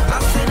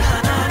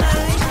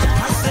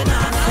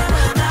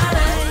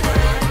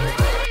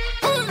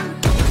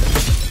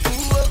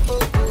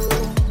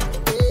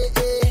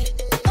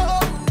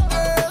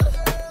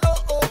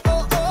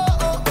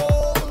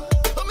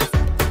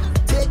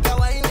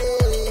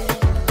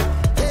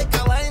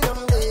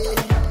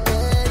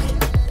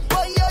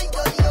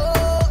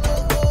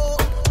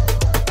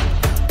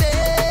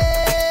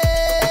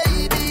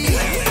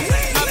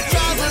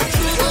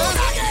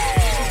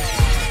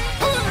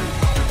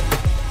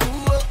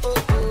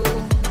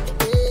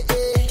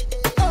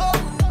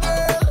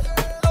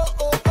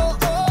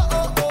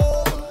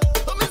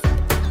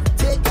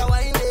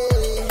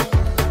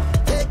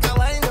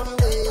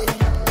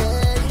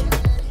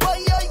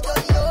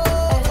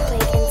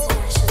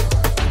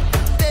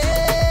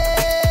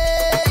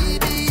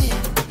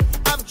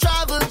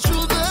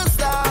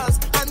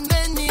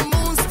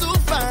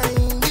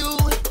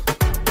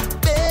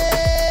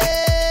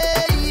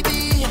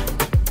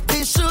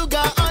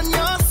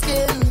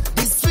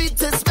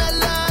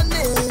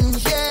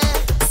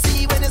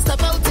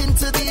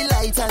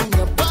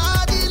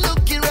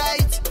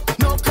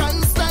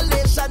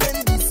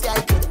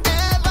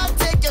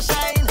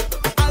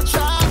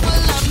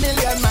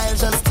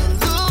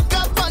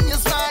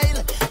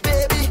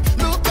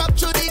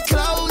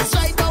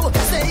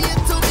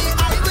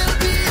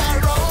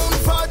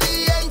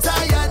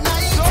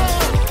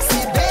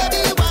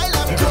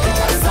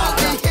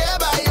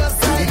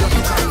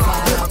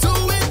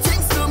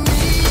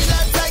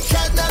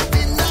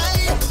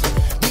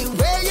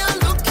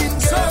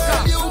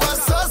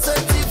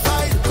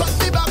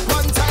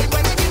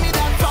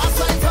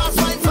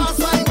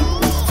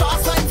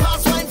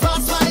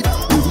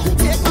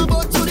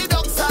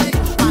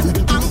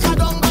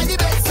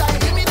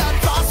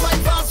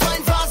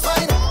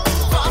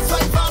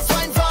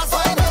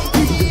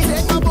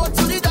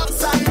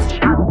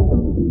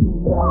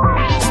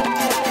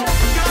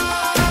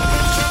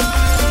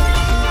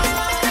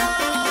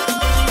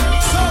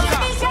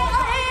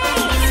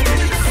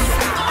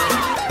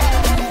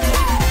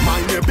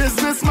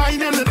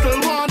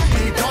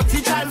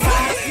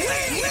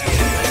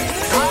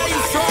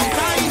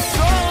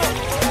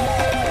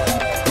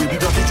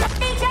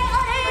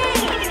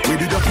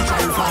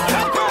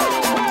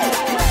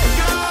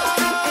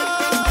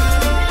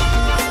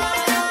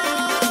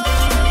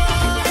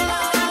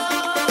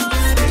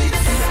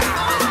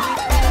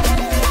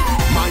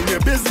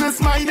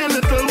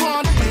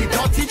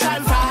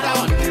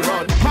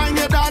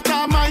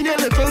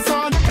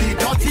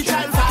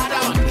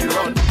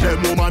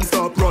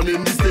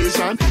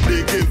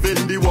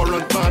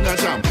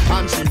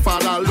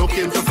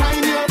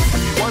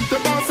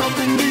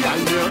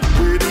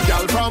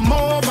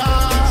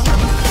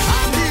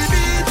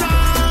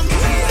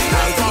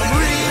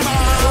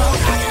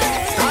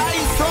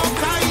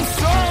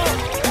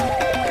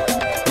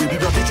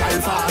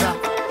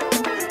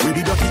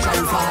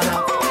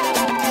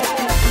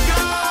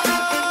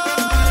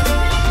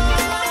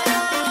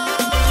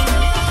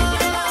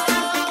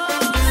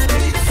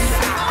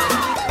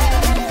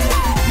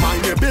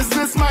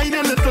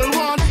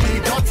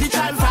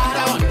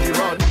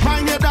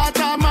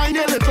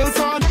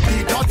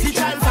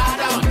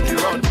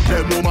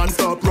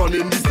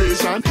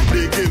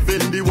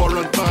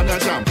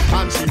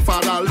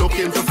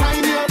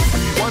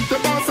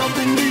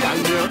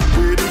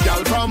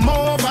 come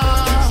over.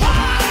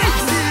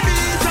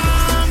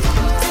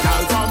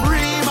 Girl from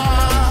Rima,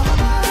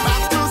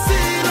 back to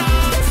Sina.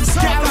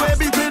 Girl we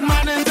be with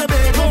man in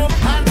Tobago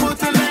and put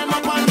the name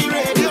up on the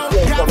radio.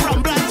 Girl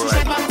from Black, she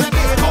said back to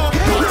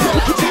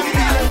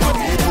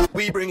Tobago.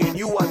 We bringing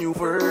you a new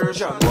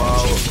version.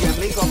 Wow. She can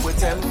link up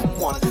with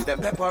M1. Them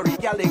peppery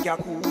gal they can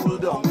cool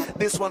down.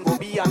 This one will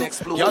be an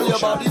explosion. Girl, your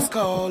body's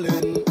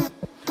calling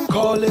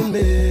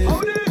me.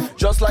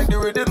 Just like the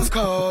rhythm's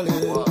calling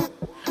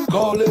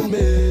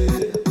me.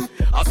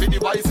 I see the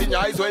voice in your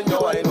eyes when you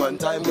whine one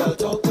time, girl,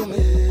 talk to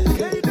me.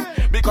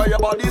 Because your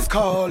body's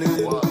calling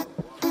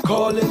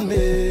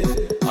me.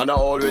 And I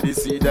already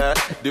see that,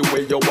 the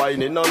way you're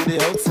whining on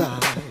the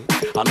outside.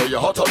 I know you're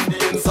hot on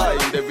the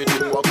inside,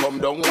 everything will come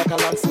down like a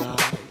landslide.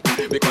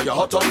 Because you're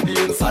hot on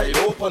the inside,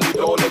 open the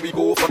door, let me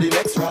go for the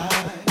next ride.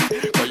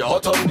 Because you're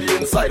hot on the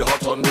inside, you're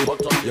hot on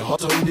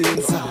the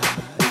inside.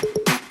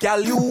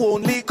 Girl, you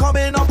only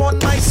coming up on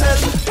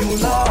myself, you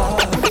love.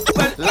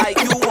 Well, like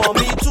you want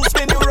me to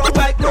spin you round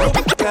like no.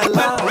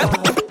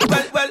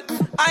 Well,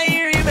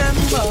 I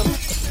remember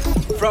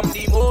from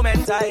the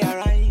moment I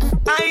arrived,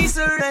 I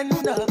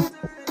surrender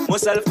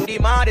myself to the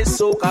maddest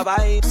soca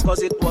vibes.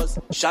 Cause it was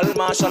Shal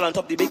Marshall on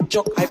top the big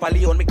chuck, Hyper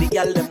Leon make the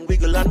girl them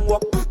wiggle and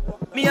walk.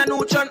 Me and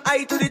Uchan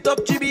eye to the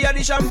top, GB and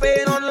the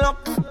champagne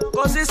unlock.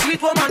 Cause this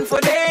sweet woman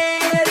for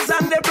days,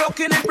 and they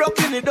broken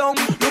it down.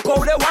 Look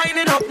how they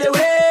winding up the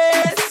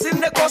waist, in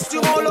the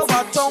costume all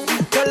over town.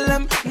 Tell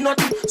them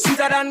nothing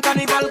sweeter than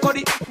carnival, cause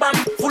the band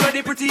full of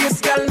the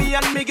prettiest girl. Me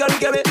and me girl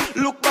give it,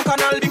 look back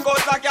and all,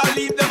 because I can't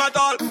leave them at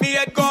all. Me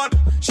head gone,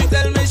 she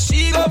tell me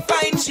she go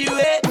find she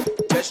way.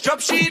 Just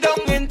drop she down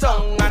in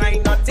tongue, and I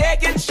not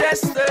taking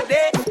stress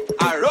today.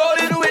 I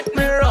rolling with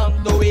me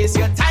rum, don't waste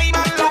your time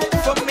and look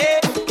for me.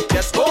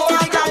 Just go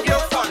and grab your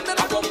fun.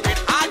 I'm bumping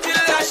hard till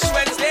Ash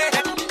Wednesday.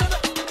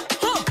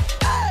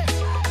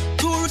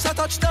 Tours a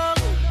touchdown.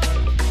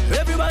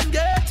 Everyone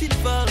get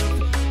involved.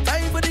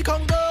 Time for the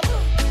Congo.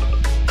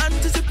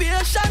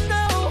 Anticipation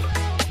now.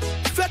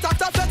 Fet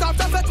after fet.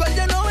 Well,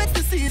 you know it's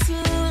the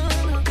season.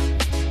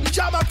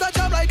 Jam after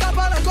jam like a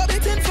pan and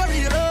committing for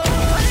real.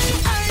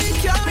 I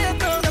can't wait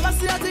now. Never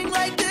see a thing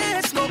like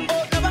this. No,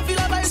 never feel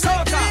a vibe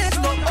like this.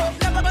 No,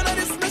 never gonna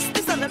dismiss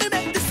this and let me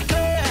make this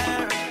clear.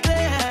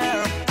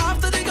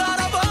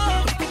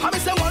 I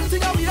say one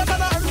thing and we are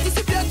gonna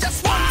anticipate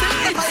just one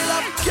thing. I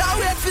love, can't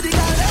wait for the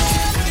girl.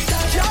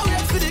 Can't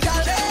wait for the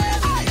girl.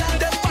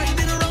 Them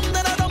winding around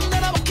and around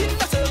and I'm walking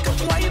the circle.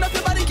 Wind up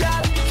your body,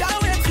 girl.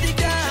 Can't wait for the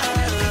girl.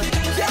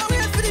 Can't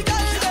wait for the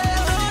girl.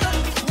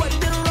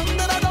 Winding around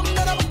and around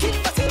and I'm walking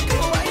the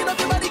circle. Wind up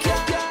your body,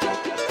 girl.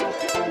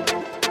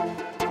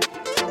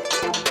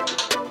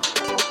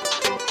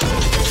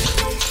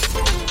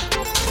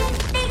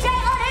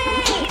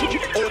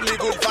 Only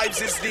good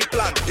vibes is the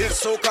plan. It's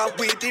soca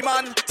with the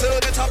man.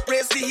 Turn it up,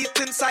 raise the heat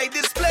inside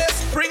this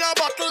place. Bring a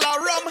bottle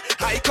of rum.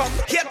 I come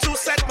here to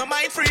set my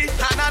mind free,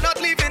 and I'm not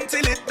leaving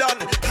till it's done.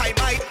 I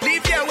might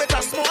leave here with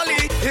a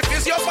smallie. If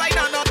it's your find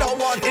another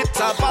one, it's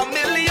a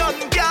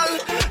million gal,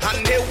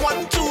 and they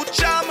want to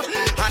jam.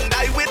 And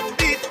I with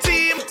the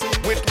team,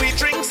 with we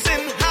drinks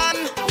in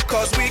hand.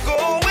 Cause we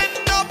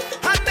going up,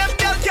 and them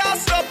gal can't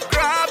stop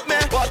grab me.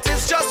 But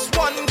it's just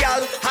one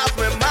gal, have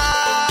me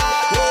mad.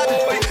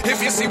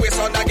 If you see waist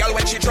on that gal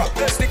when she drop,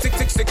 stick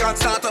and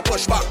start to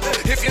push back.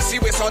 If you see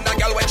waist on that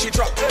gal when she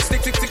drop,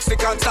 stick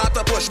and start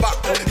to push back.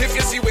 If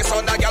you see waist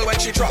on that gal when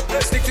she drop,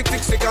 stick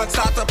and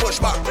start to push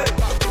back.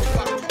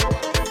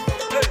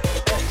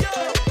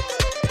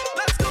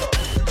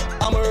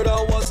 A murder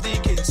was the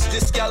case.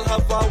 This gal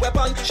have a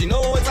weapon. She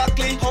know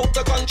exactly how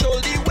to control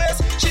the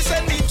waist. She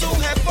send me to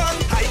heaven.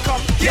 I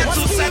come here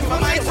to set my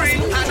mind free,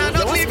 and I'm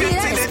not leaving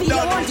till it's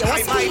done.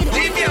 I might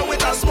leave here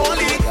with a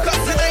smallie,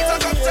 cause tonight I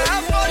come to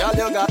have fun. Y'all,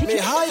 you got me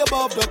high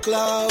above the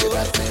cloud.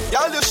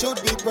 Y'all, you should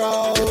be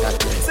proud.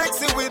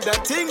 Sexy with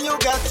that thing you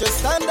got, to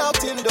stand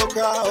out in the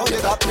crowd.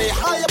 You got me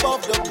high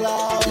above the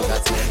cloud.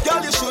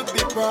 Y'all, you should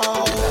be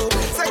proud.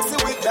 Sexy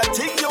with that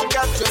thing you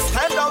got, to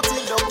stand out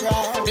in the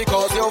crowd.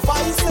 Because your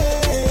voice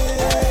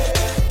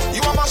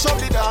you want mash up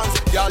the dance.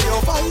 Y'all,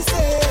 your voice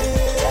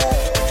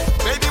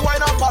baby, why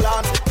not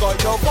balance? Cause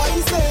your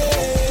voice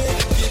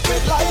keep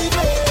it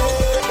lively.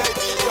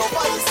 Baby, your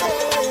voice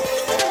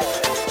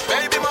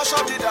baby, mash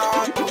up the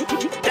dance.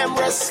 Them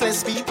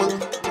restless people,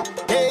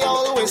 they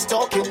always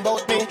talking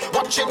about me.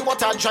 Watching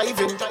what I'm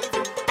driving,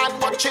 and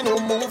watching who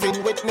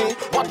moving with me.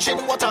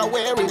 Watching what I'm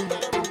wearing,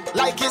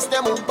 like it's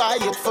them who buy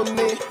it for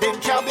me. They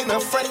can't be my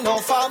friend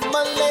or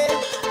family.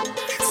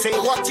 Say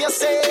what you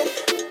say,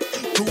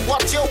 do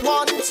what you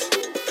want.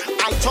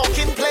 I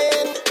talking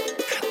plain,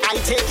 I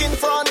take in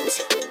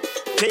front.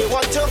 They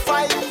want to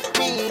fight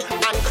me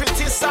and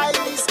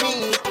criticize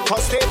me,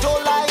 cause they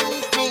don't like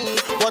me.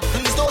 But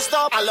please don't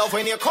stop. I love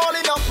when you're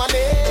calling up my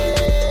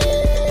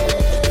name,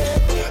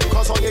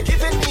 cause all you're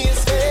giving me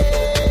is fame.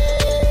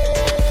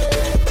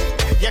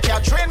 You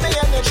can't drain me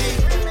energy,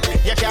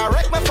 you can't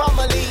wreck my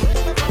family.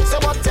 So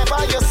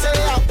whatever you say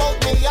about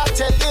me, I'm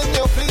telling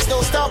you, please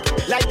don't stop.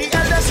 Like the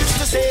elders used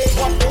to say,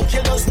 what don't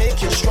kill us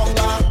make you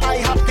stronger. I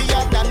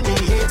happier than the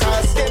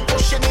haters.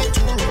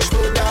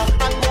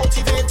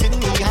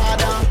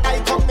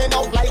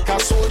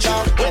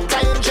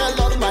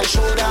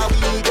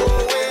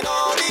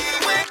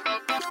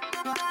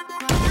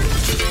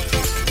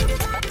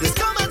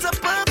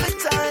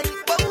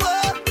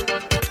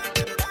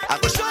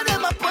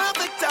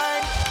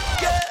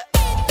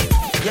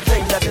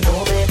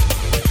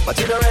 but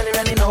you don't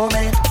really know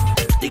me.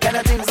 The kind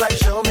of things like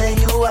show me,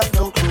 you have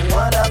no clue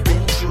what I've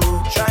been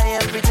through. Try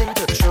everything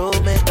to throw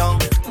me down,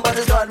 but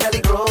it's God really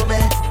grow me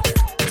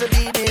to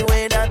be the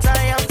way that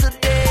I am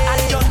today.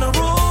 I don't know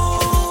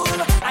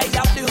rule, I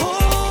have the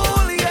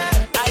whole,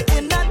 yeah. I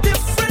in a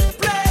different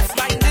place,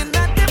 mind in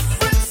a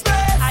different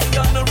space. I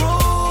don't know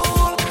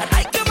rule, and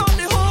I come on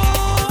the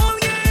whole,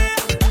 yeah.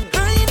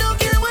 I don't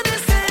care what they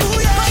say.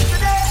 Ooh, yeah. But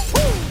today,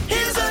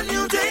 here's a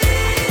new day.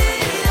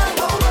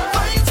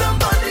 Find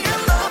somebody to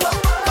love,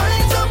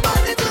 find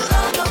somebody to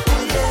love,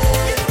 yeah.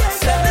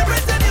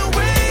 Celebrate a new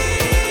way.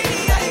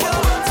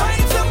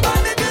 Find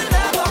somebody to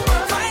love,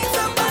 find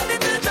somebody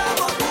to love,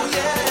 ooh,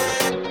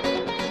 yeah.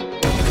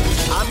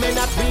 I may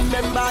not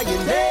remember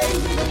your name.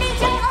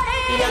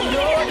 I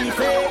know the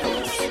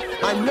face.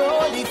 I know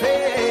the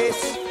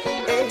face.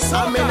 I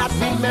may not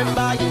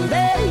remember your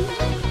name,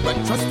 but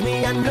trust me,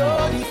 I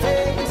know the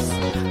face.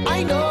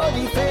 I know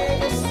the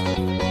face.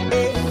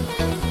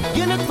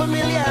 You look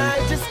familiar,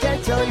 I just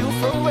can't tell you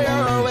from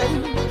where or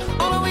when.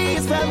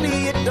 Always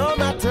family, it don't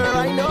matter.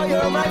 I know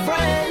you're my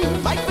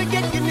friend. Might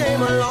forget your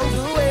name along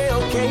the way,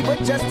 okay?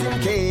 But just in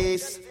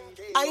case,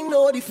 I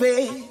know the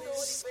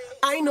face.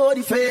 I know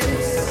the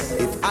face.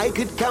 If I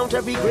could count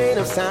every grain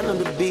of sand on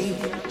the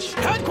beach,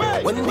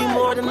 wouldn't be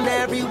more than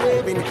every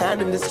waving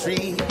hand in the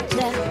street.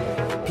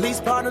 Please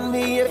pardon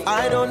me if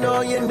I don't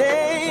know your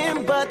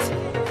name, but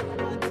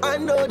I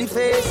know the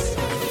face.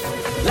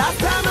 Last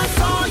time I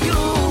saw you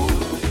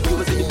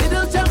was in the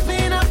middle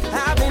jumping up,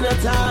 having a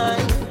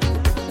time.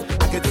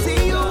 I could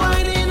see you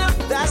winding up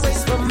that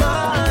waist from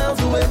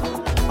miles away.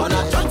 On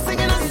a drunk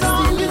singing a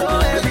song, you know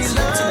every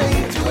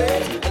line to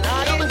it. And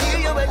I don't hear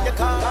you when you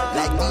call.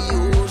 Like the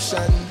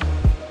ocean,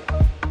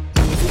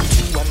 moving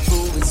to and fro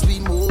is we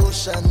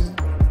motion.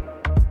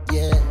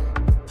 Yeah,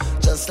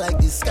 just like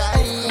the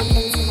sky.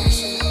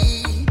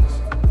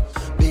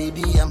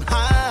 Baby, I'm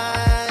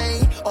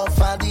high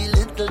off all the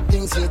little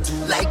things you do.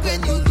 Like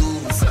when you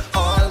lose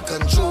all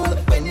control,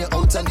 when you're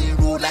out on the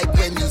road. Like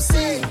when you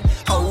say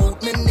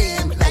out my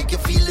name, like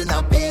you're feeling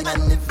a pain.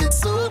 And if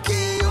it's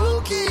okay,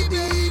 okay,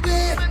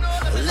 baby,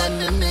 let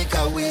me make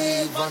a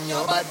wave on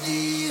your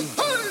body.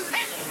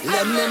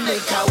 Let me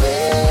make a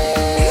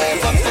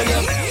wave up on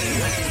your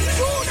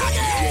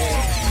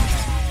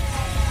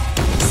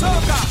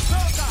Soca.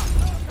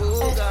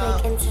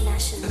 EarthQuake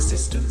International. The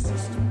system.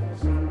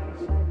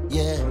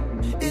 Yeah,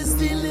 it's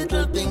the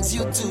little things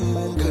you do,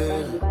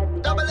 girl.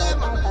 Double M.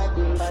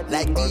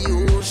 Like the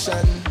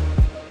ocean,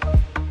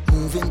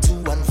 moving to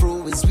and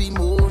fro is we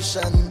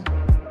motion.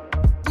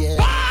 Yeah,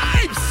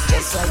 vibes.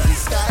 Just like the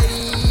sky.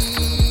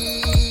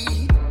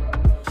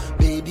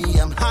 Baby,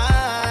 I'm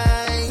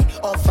high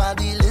off all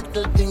the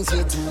little things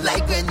you do.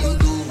 Like when you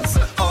lose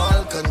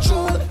all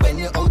control, when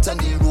you're out on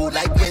the road.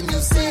 Like when you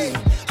say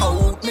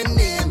out my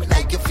name,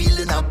 like you're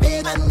feeling a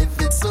pain. And if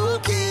it's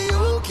okay,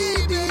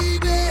 okay,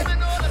 baby,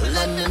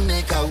 let me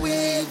make a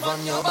wave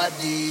on your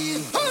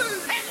body.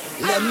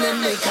 Let me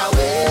make a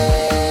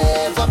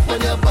wave up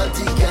on your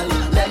body, girl.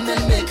 Let me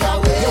make a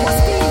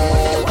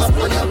wave up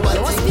on your body,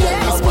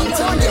 girl. I want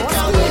to make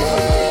a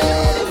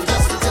wave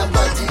just with your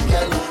body,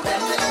 girl. Let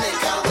me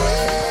make a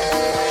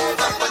wave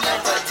up on your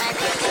body,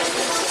 girl.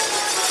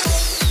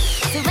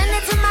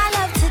 Surrender to my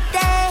love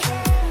today.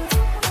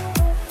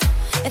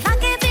 If I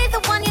can't be the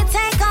one you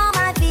take on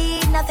my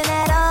feet, nothing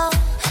at all.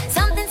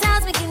 Something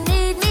tells me you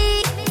need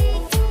me.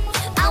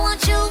 I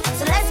want you,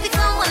 so let's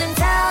become one and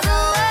tell the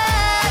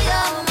world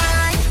you're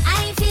mine. I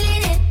ain't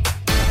feeling it,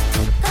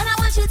 'cause I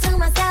want you to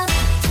myself.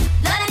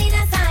 Lord, I need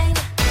a sign.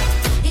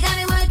 You got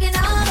me working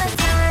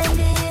overtime.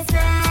 This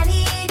man,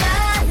 he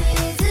does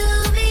it to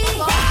me.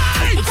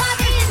 He caught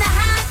me in the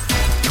house,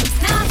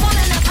 now I'm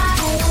falling apart.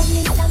 I love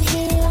me some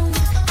him,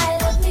 I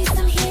love me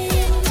some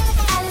him,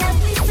 I love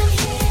me some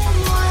him.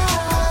 Whoa.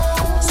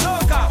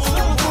 Soca. I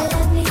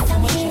love me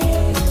some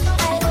him,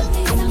 I love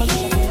me some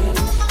him,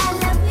 I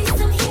love me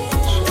some him.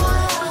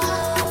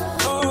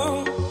 Whoa.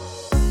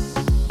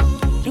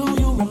 Do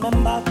you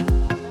remember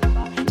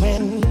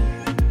when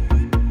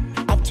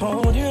I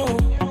told you,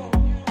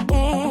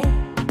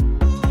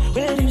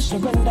 will you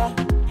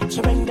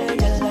surrender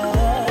your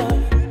love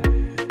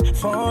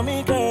for me,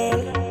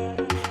 girl?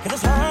 'Cause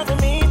it's hard for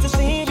me to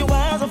see you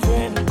as a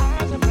friend.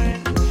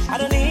 I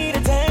don't need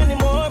it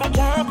anymore, I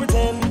can't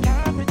pretend.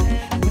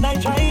 When I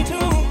try to,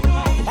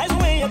 that's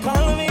when you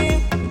call me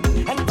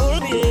and pull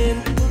me in,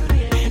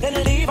 then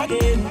leave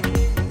again.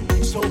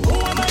 So who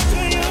am I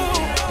to you?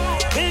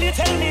 Will you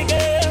tell me,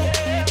 girl?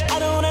 I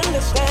don't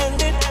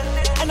understand it,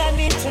 and I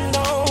need to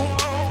know.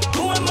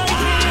 Who am I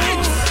to you?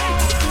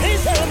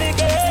 Please tell me,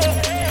 girl.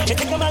 You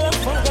think I'm a love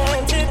for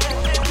granted,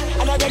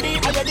 and I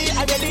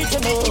ready to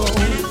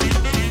know.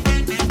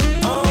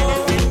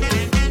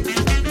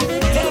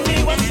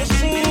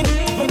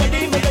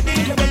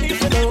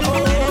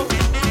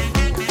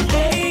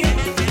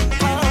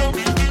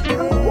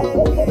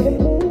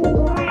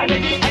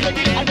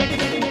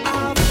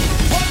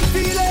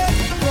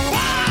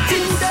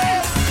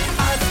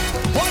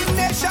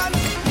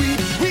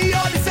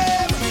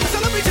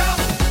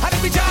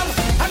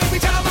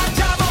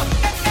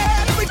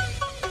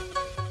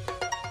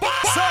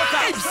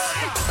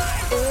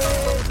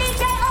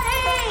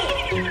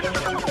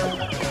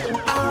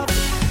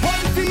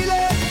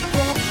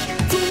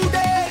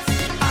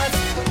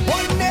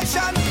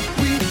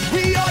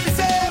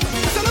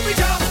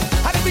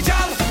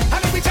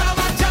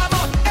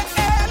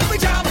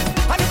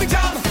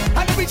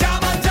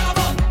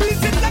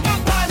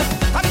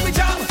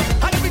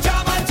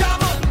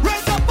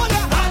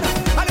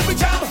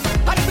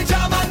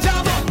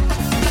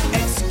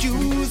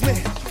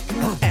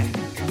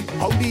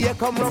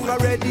 come wrong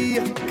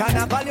already.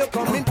 Carnival, you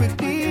coming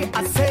quickly.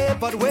 I say,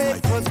 but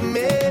wait, was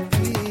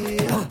maybe.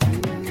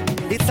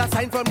 It's a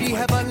sign from the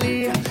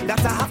heavenly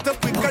that I have to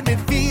quicken the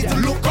feet.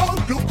 Look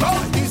out,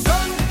 the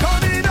sun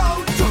coming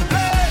out to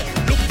play.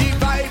 Look, the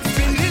vibes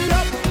filling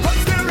up,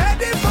 'cause we're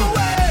ready for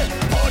way.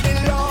 Pour the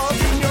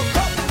love in your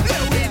cup,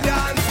 let we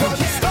dance for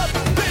the stop.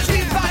 Push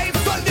the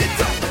vibes on the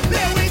top,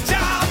 let we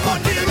jam on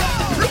the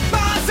rock. Look,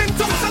 pass and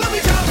talk, so let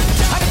me jam,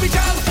 and we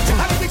jam,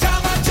 and we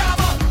jam and jam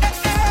up.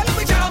 Let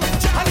me jam,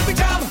 and we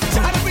jam,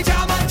 and we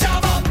jam and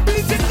jam up.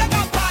 Beat it like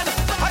a pan,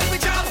 and we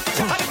jam,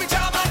 and we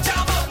jam and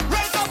jam up.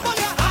 Raise up on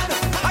your hand,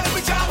 and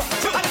we jam,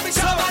 and we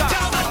jam and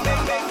jam up.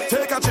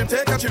 Take a chip,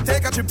 take a chip,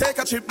 take a chip, take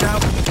a chip now.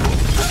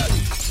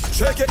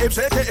 Shake it, hip,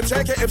 shake it, hip,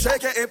 shake it, hip,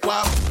 shake it, hip,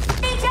 wow.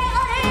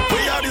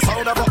 We are the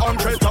sound of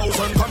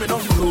 100,000 coming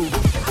on through.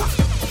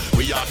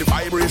 We are the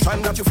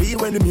vibration that you feel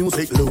when the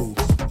music low.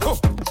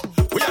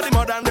 We are the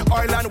mud and the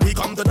oil and we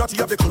come the dirty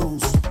of the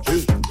clothes.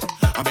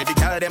 I bet the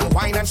girl them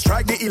wine and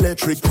strike the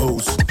electric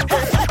pose.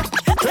 Hey.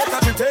 Take a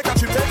chip, take a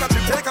chip, take a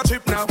chip, take a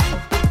chip now.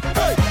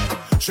 Hey.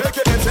 Shake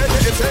it, hip, shake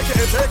it, hip, shake it,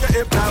 hip, shake it,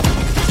 hip now.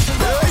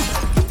 Hey.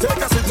 Take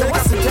a sip, take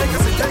a sip, take a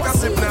sip, take a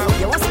sip now.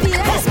 You want speed,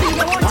 you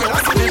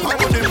want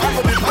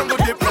mango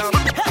dip now.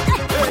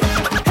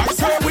 I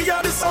say we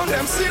are the sound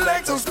them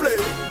selectors play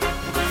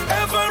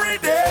every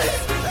day,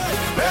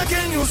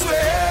 making you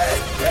sway.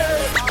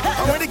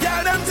 And when the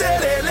girl them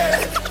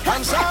tell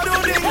and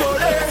shadow dingo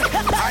there,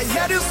 I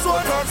hear this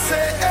one God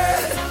say,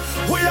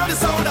 we are the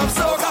sound of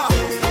soca.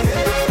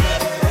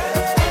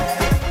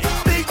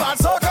 Big bad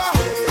soca.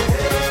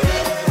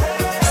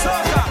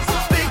 Soca.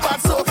 Big bad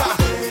soca.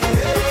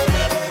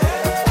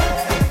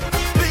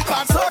 Big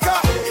bad soca.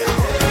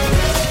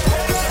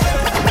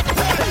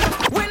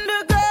 When the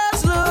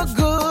girls look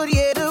good,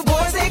 yeah, the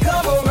boys they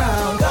come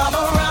around,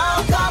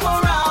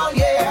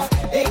 yeah,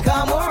 they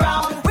come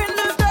around. When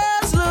the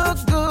girls look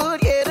good,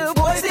 yeah, the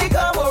boys they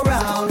come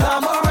around,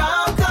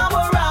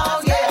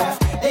 yeah,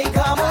 they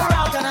come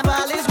around.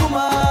 Carnival is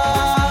woman,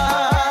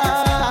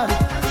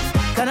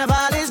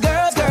 Carnival is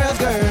girls, girls,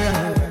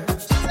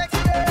 girls.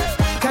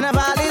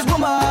 Carnival is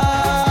woman,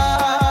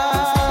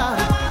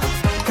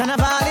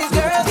 Carnival is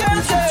girls,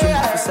 girls, girls.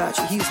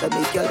 Versace heels that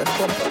make girl that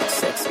bump up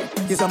sexy.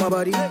 Yes, on my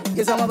body,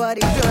 yes, on my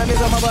body. Show them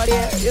yes on my body,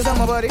 yes on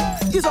my body,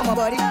 yes on my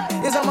body,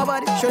 yes on my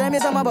body. Show them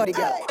yes on my body,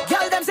 girl.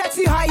 Girl, them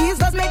sexy high heels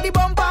does make the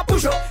bumper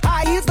push up.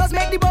 High heels does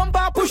make the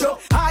bumper push up.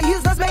 High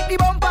heels does make the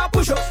bumper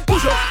push up,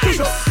 push up, push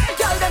up.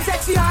 Girl, them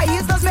sexy high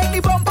heels does make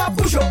the bumper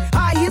push up.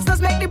 High heels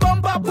does make the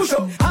bumper push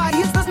up. High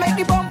heels does make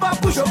the bumper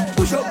push up,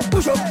 push up,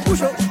 push up,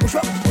 push up, push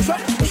up, push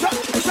up, push up,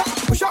 push up,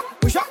 push up,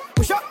 push up,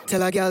 push up.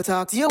 Tell a girl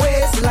talk to your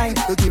waistline.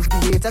 Don't give the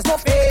haters no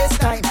face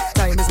time.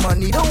 Time is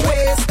money, don't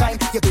waste time.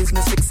 Your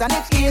business fix and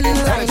it in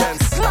line.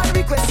 Man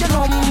request your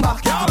number.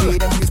 The way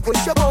them just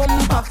push your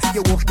bumper.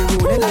 You walk the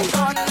road like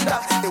thunder.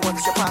 They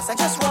want you pass and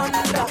just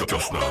wonder.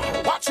 Just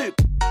now. Watch it.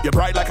 You're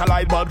bright like a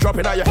light bulb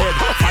dropping on your head.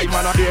 5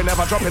 man a day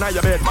never dropping on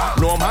your bed.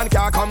 No man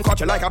can come cut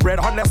you like a bread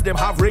unless them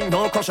have ring,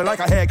 no crush you like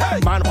a egg.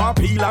 Man want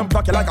peel and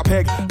pluck you like a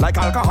peg. Like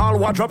alcohol,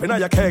 what dropping on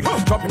your keg.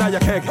 Dropping on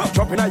your keg,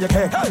 dropping on your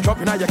keg,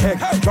 dropping on your keg,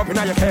 dropping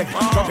on your keg,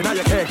 dropping on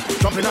your keg,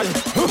 dropping on your.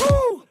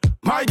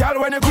 My girl,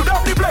 when you good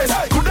up the place,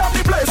 good up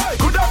the place,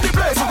 good up the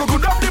place,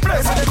 good up the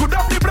place, good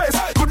up the place,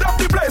 good up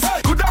the place,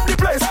 good up the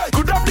place,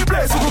 good up the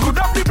place, good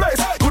up the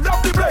place, good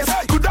up the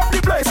place, good up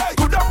the place,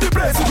 good up the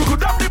place,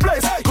 good up the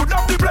place, good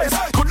up the place,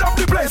 good up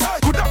the place,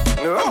 good up.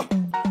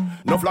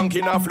 No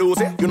flunking or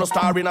floozy, you no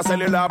star in a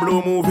cellular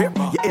blue movie.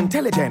 You're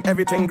intelligent,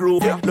 everything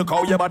groovy. Look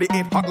how your body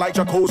it hot like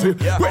jacuzzi.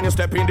 When you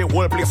step in the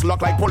whole place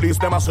lock like police,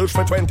 them a search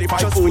for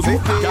 25 Uzi.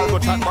 Y'all go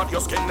chat but your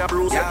skin a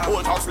bruise.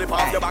 Old house slip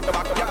off your back to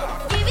back.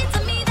 Give it to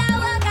me, that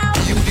workout.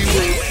 You the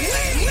way.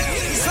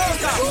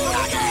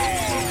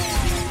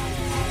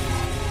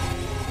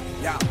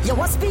 You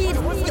want speed,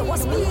 you want speed,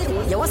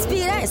 you want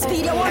speed,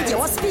 speed you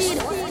want speed.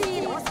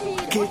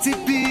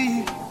 KTP,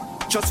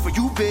 just for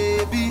you,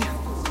 baby.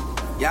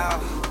 Yeah,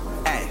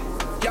 hey,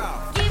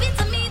 yeah. Give it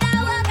to me, that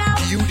workout.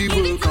 You the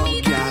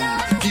workout,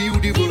 girl. You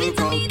the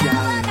workout,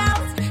 girl.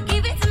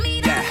 Give it to me,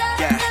 that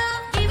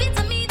workout. Give it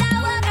to me, that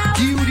workout.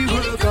 You the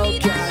workout,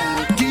 girl.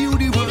 You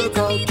the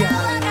workout,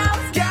 girl.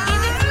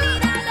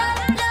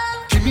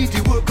 Give me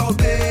the workout,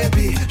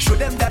 baby. Show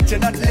them that you're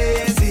not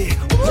lazy.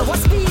 You want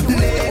speed,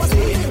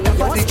 Lazy. That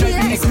body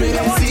drive me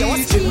crazy.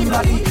 Gym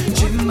body,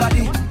 gym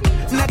body.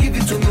 Now give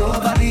it to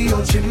nobody,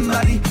 oh gym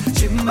body,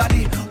 gym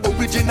body.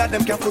 Original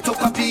them can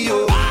photocopy,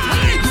 oh.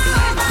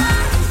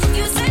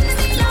 You send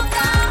me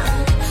loca.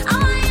 I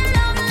want your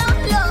love,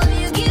 love, love.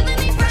 You giving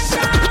me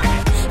pressure.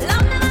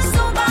 Love never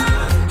sober.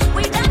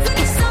 We dancing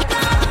in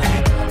soca.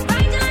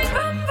 Right like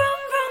rum, rum,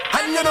 rum.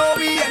 And you know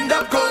we end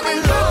up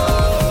going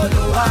low,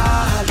 low,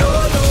 low,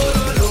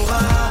 low, low.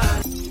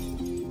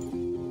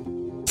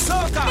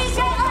 Soca.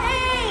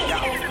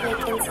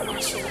 EarthQuake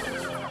International.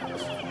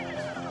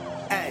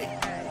 Hey,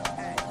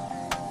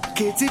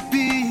 KTP,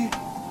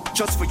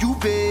 just for you,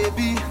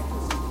 baby.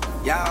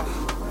 Yeah,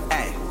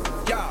 hey,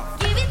 yeah.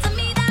 Give it to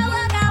me, that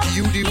workout.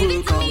 You the Give it to me,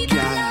 workout,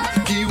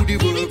 that girl. You the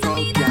Give it to workout,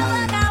 me, girl. that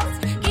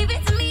workout. Give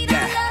it to me, that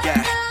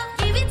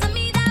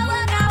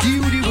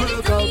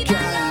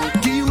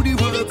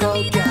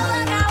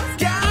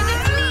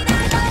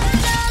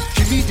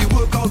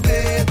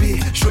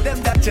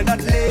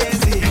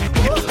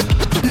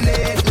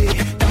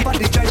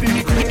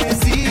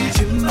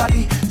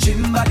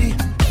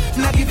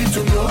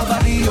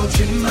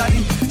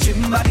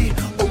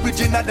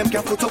nothing that them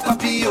can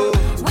photocopy you.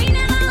 We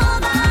never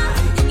over.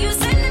 You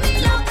send me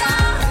loca.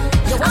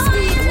 You want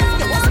speed. You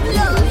want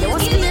speed. You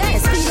want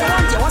speed.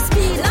 You want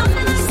speed.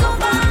 Loving is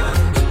sober.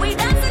 We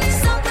dancing is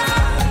soca.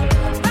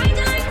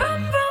 Riding like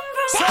brum brum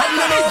brum. And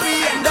you know we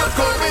end up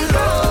going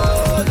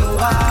low,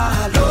 lower,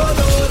 low,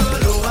 low,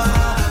 lower,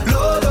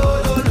 low, low,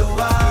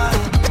 lower,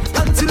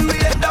 until we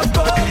end up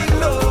going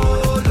low,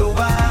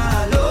 lower,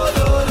 low,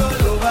 low,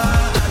 lower,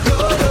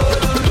 low, low,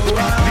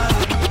 lower,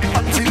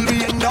 until we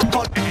end up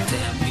on.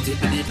 Damn, we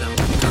dipping it low.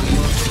 Come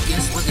on,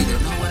 guess what? They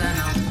don't know what I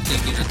know.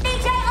 Take it up.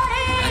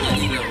 And let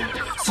it low.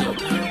 So,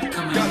 come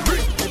on. Girl,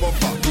 bring the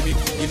bumper. Give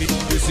me,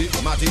 this is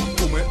Matty,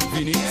 Kume,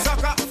 Vini.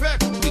 Soca,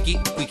 fake.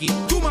 Wiki,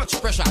 too much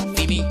pressure.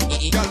 Vini,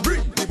 girl,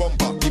 bring the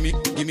bumper. Give me,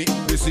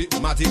 this is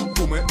Matty,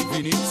 Kume,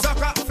 Vini.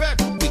 Soca, fake.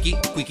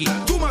 Wiki,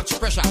 too much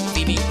pressure.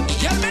 Vini,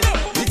 girl, me know.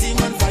 The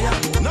thing on fire.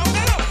 Now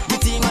me know. The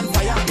thing on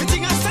fire. The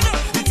thing on stand up.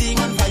 The thing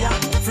on fire.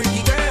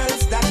 Freaky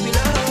girls that we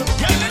love.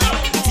 Girl, me know.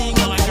 The thing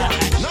on fire.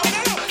 Now me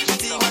know. The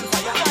thing on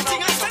fire. The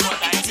thing on stand up.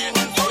 The thing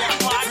on fire.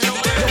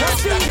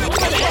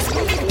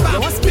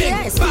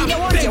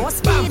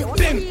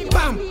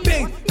 Bam,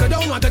 bing, go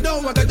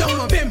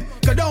down, bim,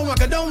 go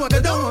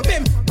down,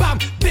 bim, bam,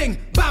 bing,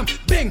 bam,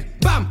 bing,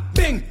 bam,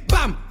 bing,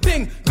 bam,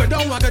 bing, go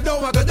down,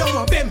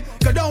 bim,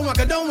 go down,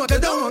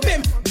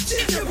 bim.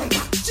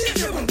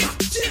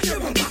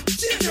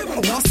 I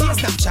want some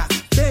Snapchat,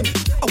 bim.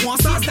 I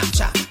want some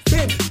Snapchat,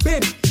 bim,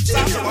 bim.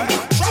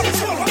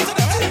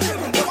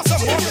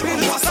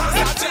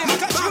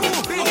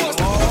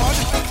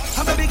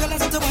 Have a big girl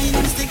that's a wine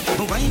and stick.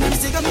 Wine and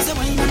stick, I'm a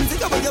wine and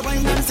stick. About your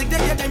wine and stick.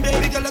 Take your time,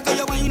 baby girl, look at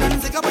your wine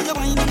and stick. About your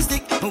wine and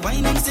stick.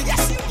 Wine and stick,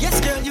 yes,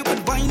 girl, you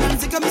could wine and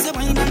stick. I'm a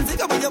wine and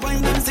stick. About your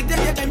wine and stick.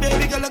 Take your time,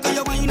 baby girl, look at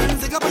your wine and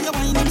stick. About your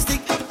wine and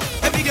stick.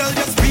 Every girl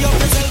just free up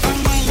yourself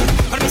and wine.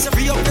 But I say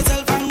free up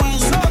yourself and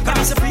wine. But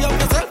I say free up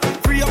yourself,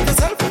 free up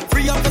yourself,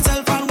 free up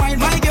yourself and wine.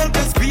 My girl,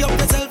 just free up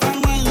yourself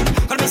and wine.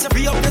 But I say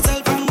free up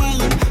yourself and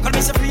wine. But I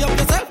say free up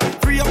yourself,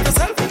 free up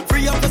yourself,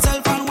 free up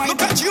yourself and wine.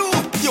 Look at you,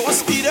 you a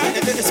speeder,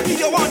 the speed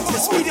you want, the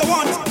speed you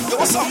want. You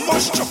want some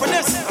much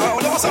choppiness,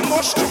 you want some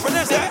much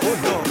choppiness, yeah.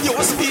 You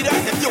a speeder,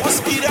 you a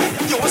speeder,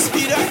 you a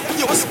speeder,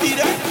 you a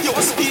speeder, you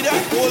a speeder.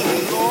 Oh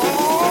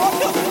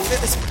Lord,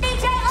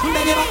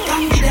 baby, back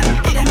and get them,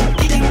 get them,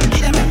 get them,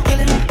 get them, get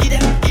them, get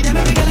them, get them,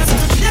 every girl has to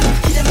get them,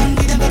 get them,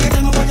 get them, get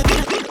them, what you get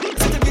them,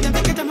 get them,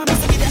 get them,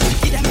 must get them,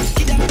 get them,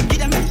 get them,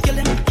 get them, get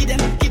them, get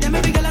them, get them,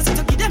 every girl has to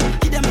get them,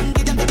 get them,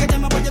 get them, get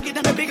them, what you get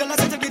them, every girl has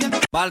to get them.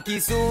 Balky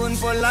soon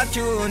full of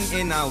tune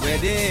in a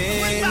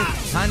wedding,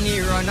 and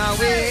he run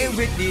away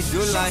with the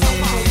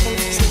Dulahin.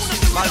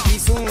 Balky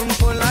soon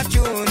full of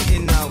tune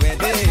in a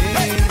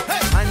wedding,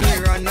 and he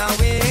run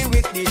away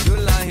with the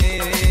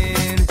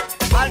Dulahin.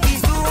 Balky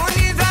soon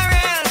is a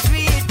real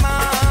sweet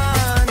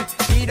man,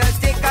 he does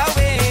take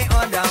away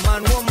other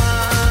man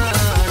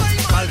woman.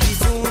 Balky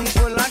soon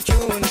full of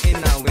tune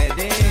in a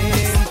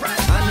wedding,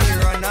 and he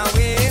run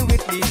away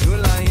with the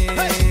Dulahin.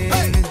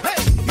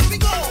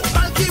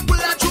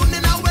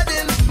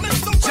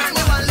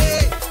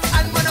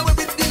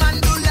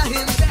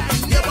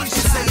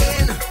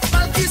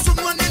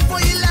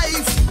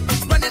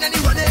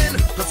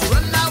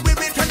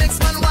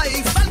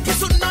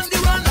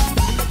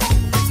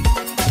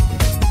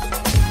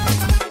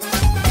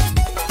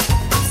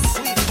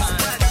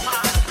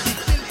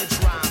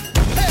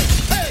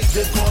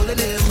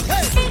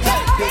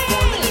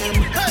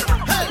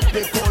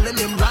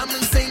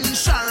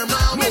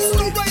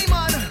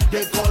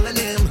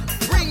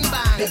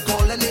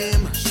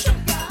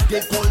 They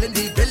calling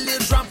the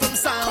village drum from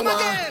Sawa.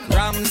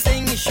 Ram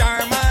Singh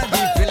Sharma, the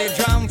village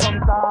drum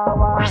from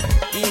Sawa.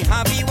 He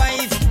happy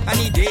wife and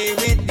he day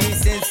with the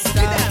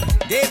sister.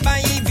 They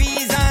buy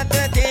visa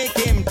to take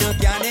him to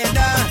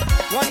Canada.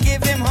 One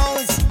give him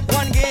house,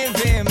 one give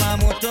him a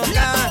motor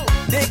car.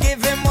 They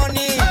give him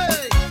money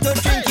to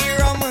drink his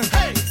rum.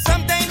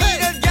 Sometimes he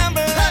just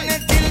gamble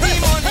until the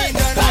money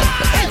done.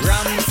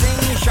 Ram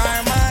Singh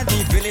Sharma,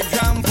 the village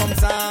drum from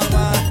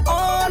Sawa.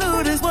 All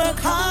who just work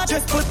hard,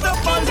 just put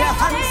up on their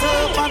hands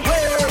up and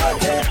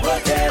work it,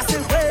 work it,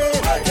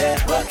 work it,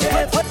 work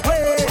it,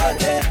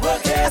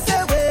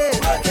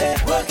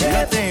 work it,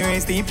 let them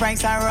raise the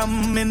price of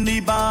rum in the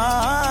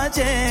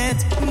budget.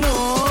 No,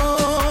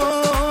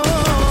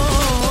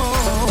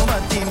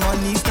 but the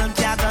money still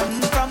can't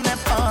run from their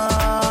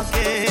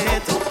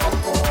pocket.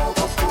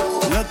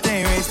 Let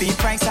them raise the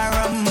price of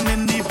rum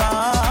in the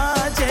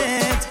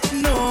budget.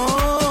 No,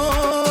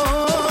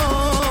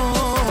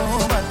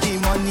 but the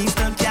money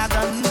still can't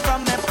run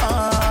from their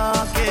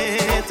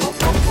pocket.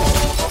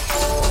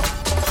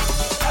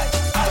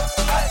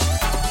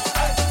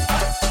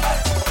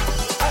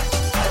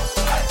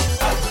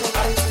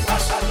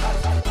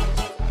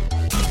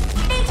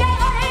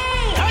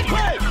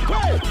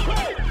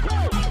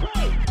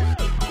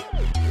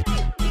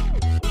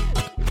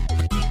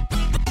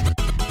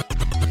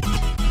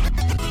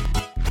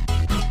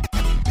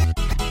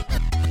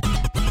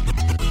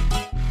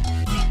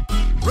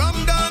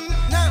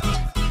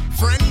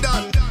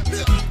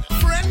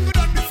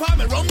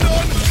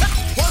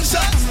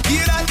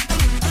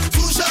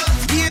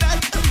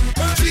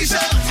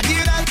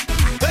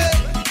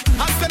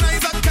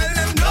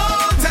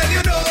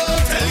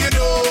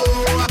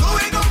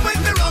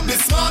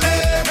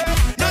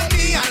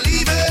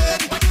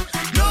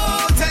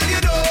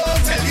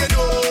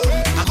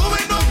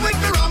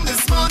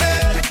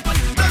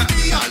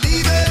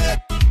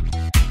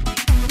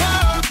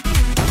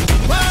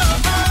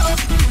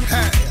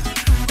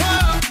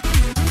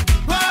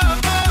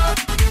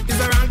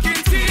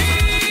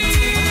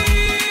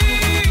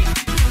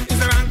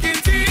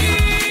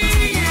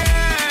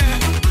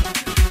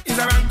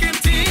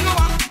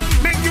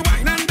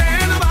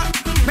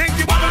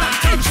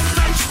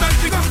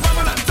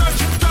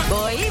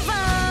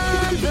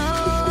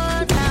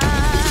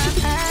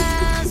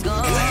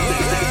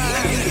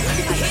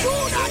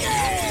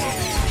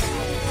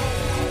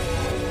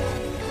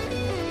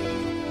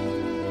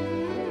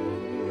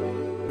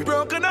 we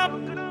broken up.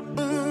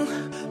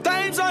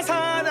 Times was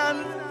hard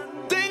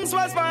and things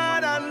was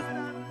bad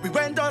and we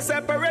went our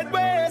separate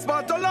ways,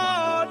 but oh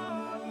Lord,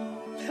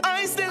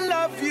 I still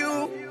love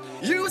you,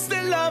 you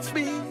still love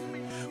me,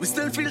 we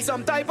still feel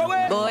some type of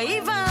way. Boy,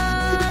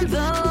 even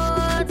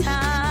though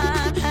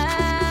time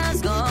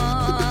has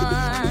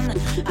gone,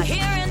 I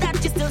hearing that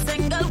you're still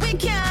single, we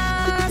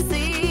can't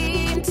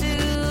seem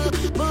to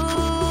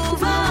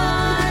move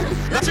on.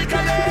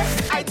 Logically,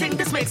 I think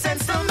this makes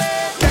sense to me.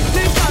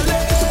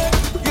 Technically,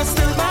 you're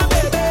still my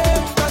baby,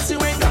 'cause you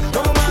ain't got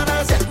no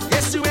manners yet.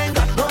 Yes, you ain't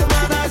got no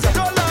manners yet.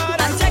 Oh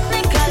Lord, and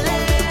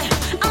technically,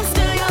 I'm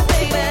still your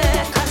baby,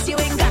 'cause you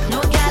ain't got no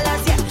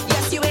galas yet.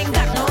 Yes, you ain't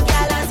got no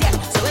galas yet.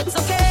 So it's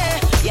okay,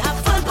 you have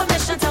full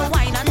permission to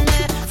whine on me,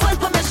 full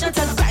permission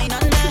to grind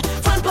on me,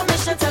 full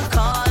permission to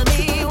call me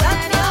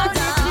when you're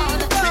down.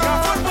 we got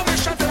full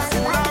permission to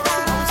fool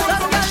around, full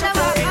permission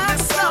to hit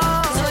this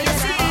song. So you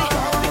see,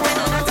 we went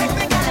on a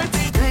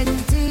technicality.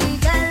 Plenty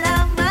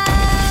galamas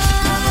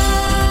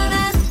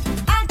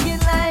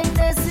acting like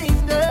they're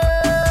single.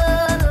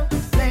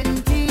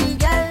 Plenty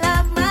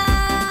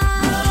galamas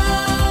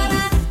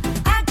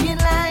acting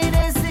like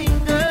they're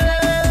single.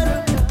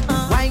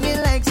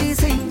 Whining like she's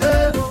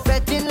single,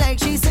 fretting like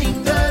she's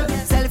single,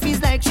 selfies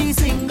like she's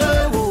single.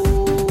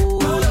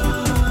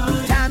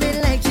 Jamming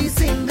like she's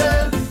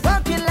single,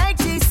 walking like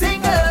she's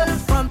single,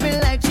 pumping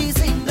like she's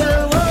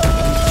single.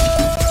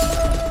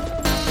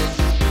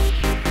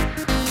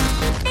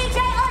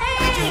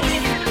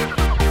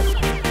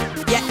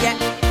 Yeah.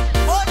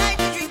 All night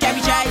we drink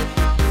every try.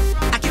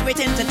 Accurate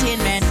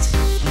entertainment.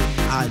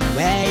 All the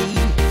way.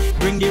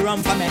 Bring the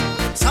rum for me.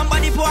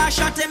 Somebody pour a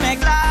shot in my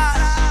glass.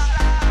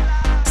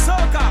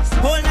 Soca.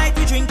 All night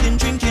we drinking.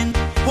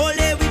 All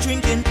day we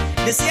drinking.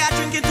 They say I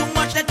drinking too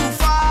much, they too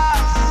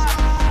fast.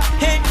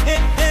 Hey.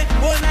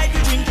 All night we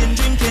drinking.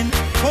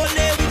 All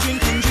day we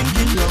drinking.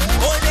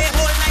 All day,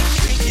 all night we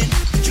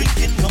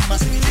drinking. Rum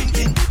must be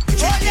drinking.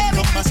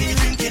 Rum must be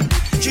drinking.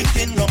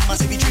 Rum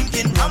must be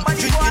drinking. Rum must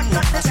be drinking.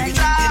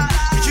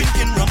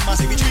 Rum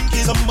must be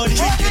drinking. Somebody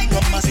drinking.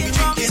 Rum must be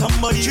drinking.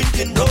 Somebody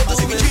drinking. Rum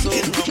must be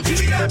drinking.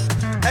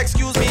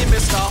 Excuse me,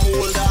 Mr.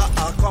 Holder,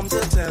 I'll come to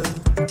tell.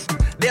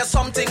 There's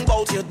something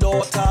about your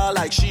daughter,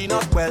 like she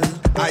not well.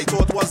 I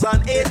thought was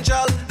an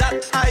angel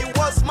that I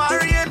was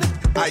marrying.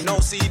 I now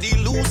see the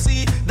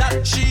Lucy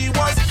that she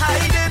was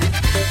hiding.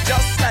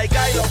 Just like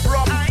I love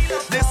rum,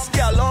 this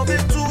girl love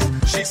it too.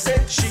 She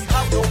said she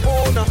have no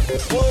owner,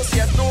 was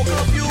yet no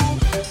curfew.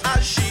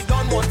 As she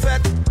done one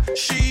vet,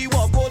 she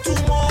won't go two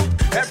more.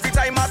 Every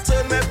time I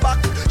turn my back,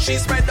 she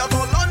spread out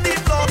all on the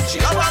floor. She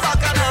have a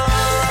bacchanal.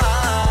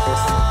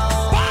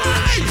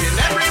 She in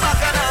every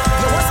bacchanal.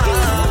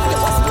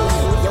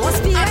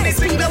 And they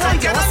sing the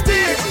like on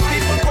stage.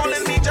 People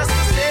calling me just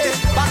to stay.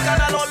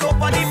 Bacchanal all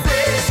over the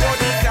place. So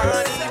they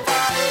can't even.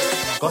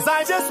 'Cause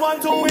I just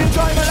want to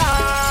enjoy my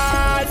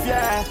life,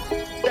 yeah.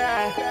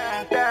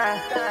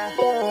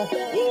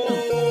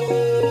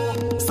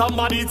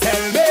 Somebody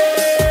tell me,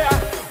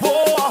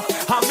 whoa,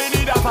 I'm in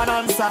need of an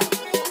answer.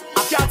 I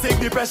can't take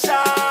the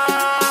pressure.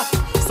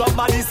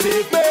 Somebody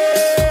save me,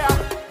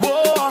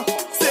 whoa,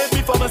 save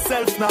me from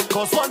myself now.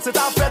 'Cause once it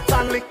affects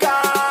and liquor,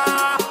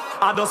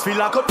 I just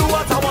feel I could do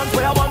what I want,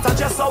 where I want, and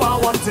just how I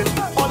want it.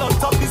 All on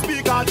top the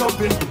speaker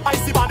jumping, I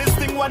see by this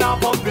thing when I'm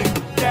pumping,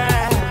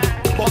 yeah.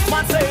 But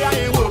man say I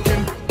ain't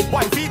working,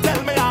 wifey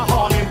tell me I'm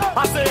horny.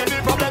 I say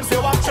any problem, say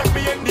what, check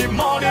me in the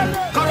morning.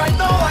 'Cause right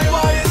now I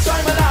want to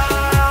enjoy my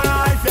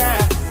life, yeah.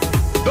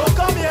 Don't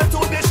come here to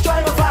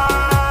destroy my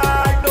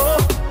vibe, no.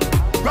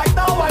 Right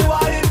now I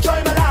want to enjoy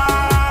my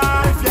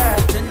life, yeah.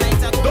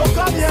 Don't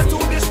come here to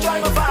destroy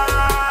my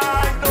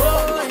vibe, no.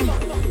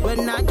 When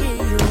I give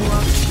you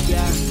up,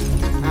 yeah,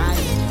 I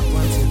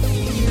want to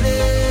feel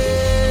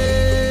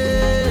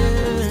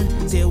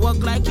it. Say walk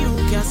like you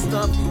can't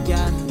stop,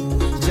 yeah.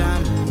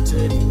 Jam to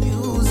the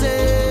music.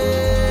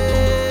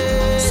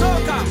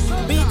 Soca.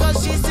 Because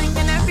she's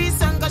singing every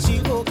song 'cause she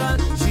vocal.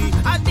 She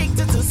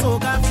addicted to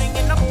soca,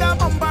 flinging up the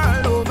bumper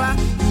all over.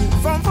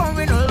 From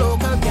foreign or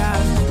local,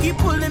 girl, keep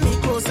pulling me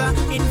closer,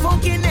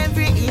 invoking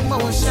every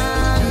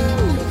emotion.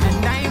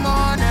 And I'm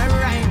on a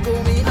ride,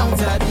 going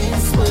out of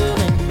this world.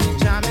 And you're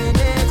jamming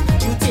it,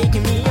 you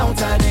taking me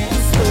out of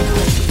this world.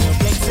 And you're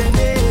flexing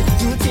it,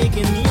 you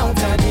taking me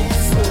out of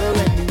this world.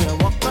 And you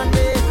walk on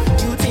it,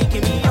 you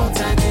taking me out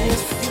of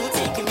this, you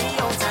taking me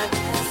out of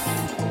this.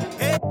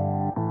 Hey.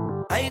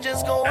 I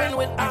just going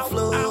with the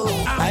flow.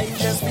 I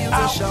just feel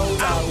the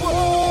shout out.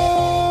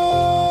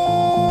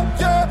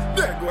 Yeah,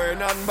 they're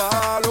going on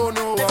ball, oh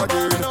no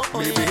again.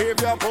 Me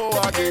behavior poor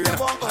again.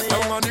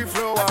 I'm on the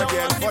floor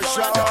again for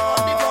sure.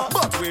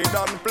 But we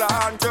done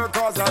plan to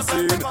cause a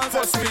scene.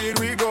 For speed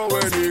we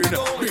going in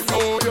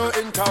before you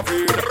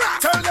intervene.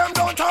 Tell them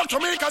don't talk to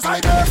me 'cause I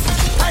def.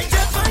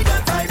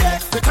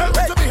 They tell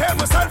me to behave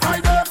myself, I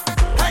def.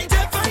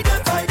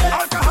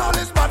 Alcohol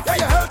is bad for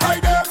your health, I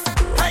def.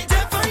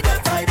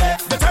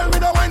 They tell me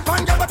to wine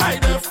pan, yeah, but I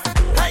def.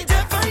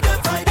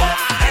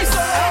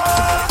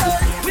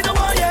 We don't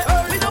want yet.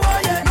 We don't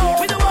want yet.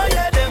 We don't want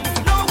yet them.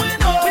 No, we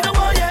know. We don't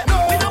want yet.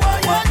 We don't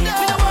want yet.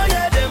 We don't want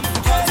yet them.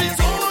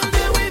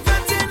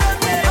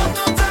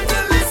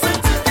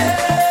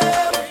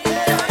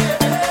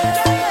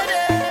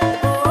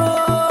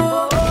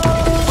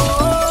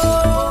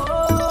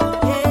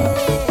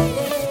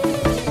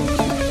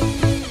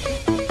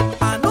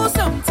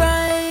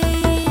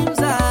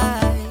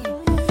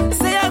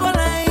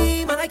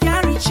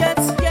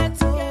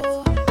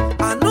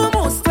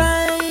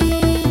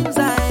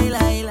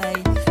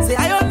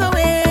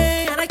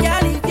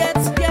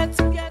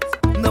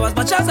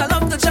 Much as I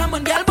love the jam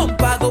and girl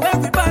bumper, go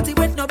every party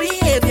with no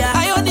behavior.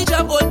 I only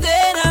job all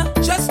day now,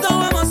 just know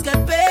I must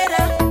get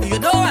better. You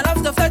know I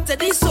love the flirt to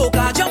this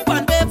soca, jump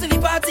and babe till the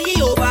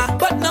party over.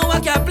 But now I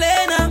can't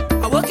play now,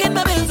 I work in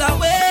my bills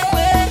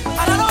away.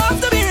 And I don't have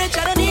to be rich,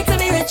 I don't need to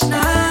be rich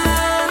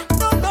now.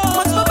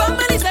 What's my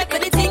family's like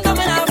anything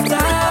coming after?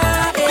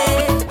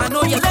 I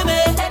know you let me,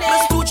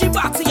 let's do G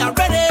party, I'm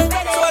ready.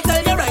 So I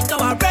tell you right now,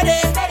 I'm ready.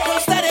 Go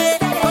steady,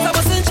 cause I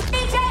wasn't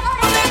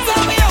let's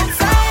tell me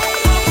outside.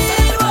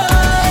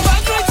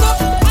 Back right up,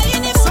 I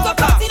ain't even stop,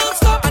 party don't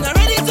stop. And I'm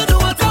ready to do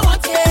what I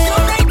want, yeah. So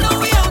right now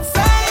we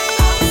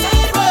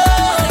outside.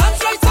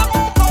 That's right up,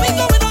 but we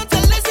going on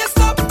till this is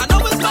stop. I know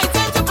it's my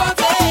time to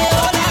party.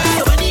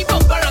 So when he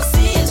bumper I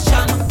see his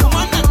jam, come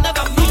on and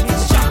never meet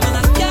his jam. And I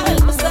can't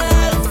help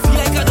myself, feel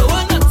like I don't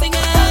want nothing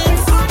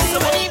else. So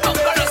when he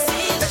bumper I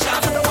see his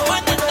jam, come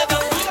on and never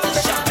meet his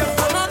jam.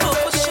 And I know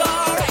for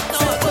sure right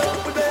now I go.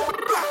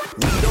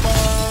 We the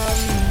one,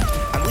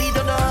 and we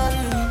the done,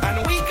 and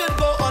we could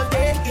go all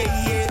day,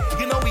 yeah, yeah.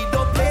 You know we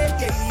don't play,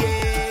 yeah,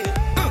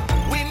 yeah.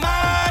 We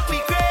mad, we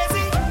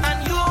crazy, and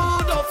you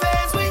don't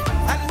face we,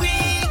 and we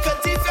can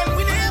defend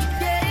with him,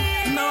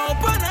 yeah. No,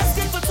 but I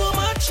still for too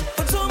much.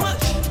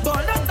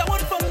 But that's the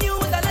one from you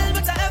with a little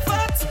bit of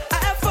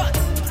effort.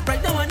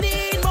 Right now I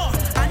need more.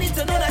 I need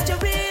to know that you're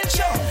real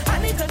sure.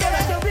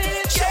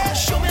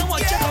 Show me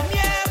what you come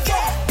here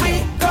for. We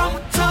come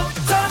to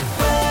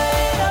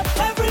wave up.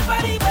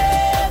 Everybody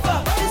wave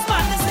up. This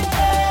madness in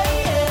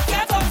air.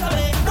 Can't talk to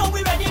me. No, we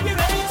ready.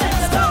 Take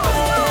the top.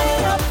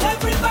 Wave up.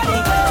 Everybody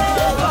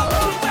wave up.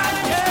 We got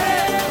it.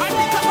 I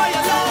think I'm by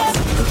your love.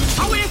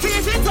 I will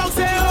keep it up,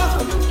 say,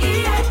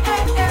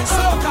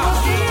 Soca.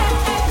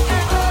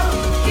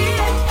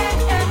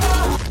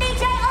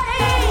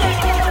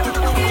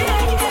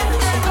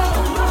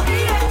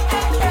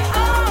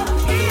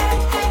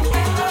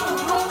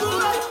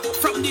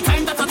 From the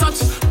time that I touch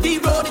the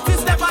road, it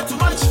is never too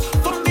much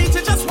for me to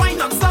just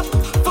wind and stop,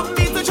 for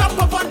me to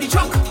jump up on the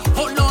truck.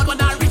 Oh Lord,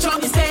 when I reach on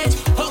the stage,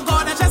 oh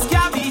God, I just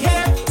can't be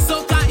here.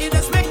 Soca, it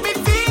just make me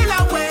feel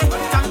away.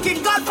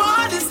 Thanking God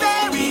for this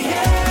day we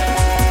here.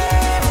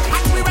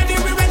 And we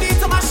ready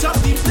to mash up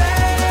the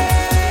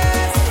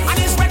place. And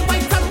it's red,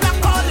 white, and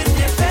black all in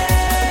your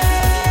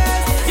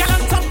face. Girl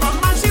on top of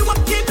man, she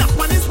walking up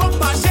on his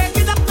bumper,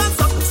 shaking up and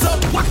stuff. So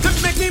what could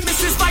make me miss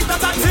this fight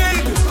that I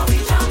take?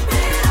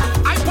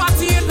 I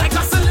partying like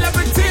a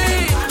celebrity.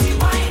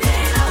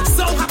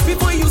 So happy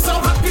for you, so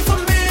happy for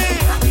me.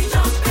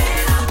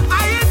 I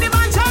ain't the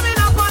man jamming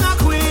up on a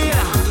queen,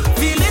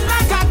 feeling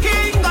like a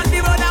king on the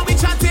road and we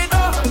chatting.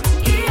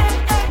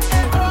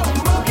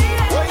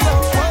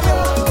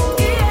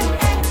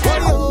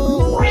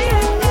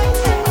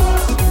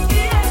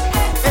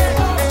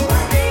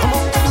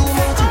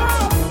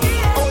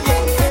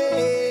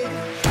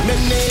 My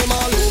name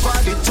all over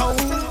the town,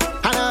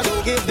 and I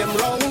don't give them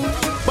wrong.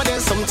 But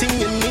there's something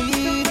you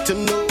need to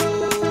know.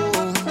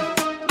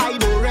 I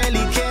don't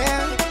really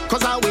care,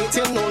 cause I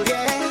waiting all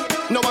year.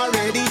 Now I'm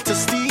ready to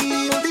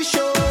steal the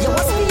show. Tell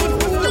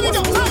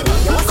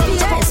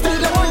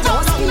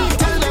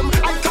them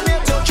I come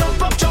here to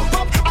jump up.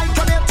 I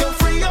come here to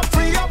free up.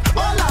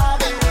 All of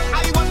them. I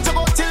want to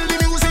go till the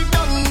music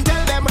done.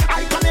 Tell them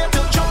I come here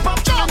to jump up,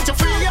 to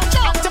free up,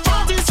 to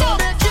party so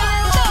they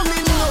can't hold me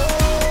no.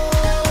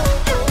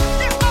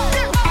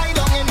 I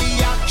don't in the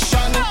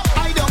action.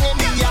 They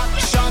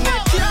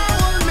can't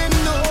hold me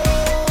no.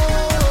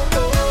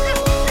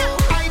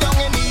 I don't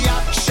in the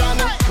action.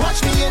 Watch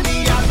me in the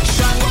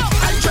action.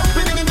 I jump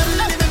in the middle,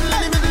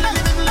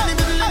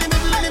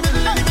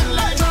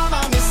 drama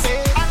me say.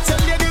 I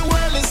tell you the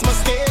world is my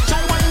stage. I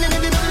wind in the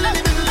middle,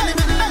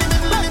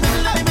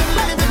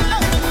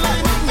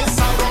 miss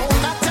around.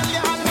 I tell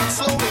you I'll not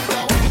slow it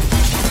down.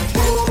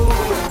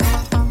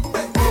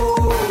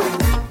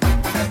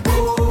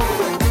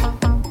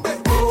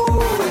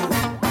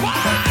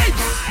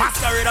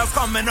 Masqueraders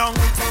coming on,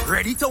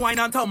 ready to wine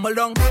and tumble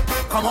down.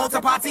 Come out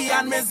to party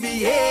and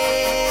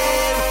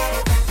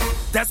misbehave.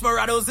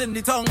 Desperados in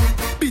the tongue,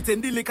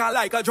 beating the liquor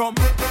like a drum.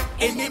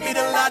 In the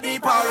middle of the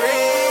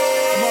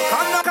parade, more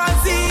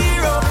conduct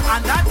zero,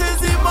 and that is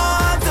the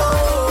motto.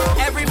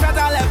 Every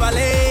pedal ever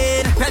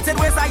laid, petted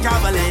waist like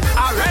javelin.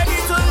 I'm ready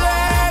to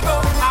let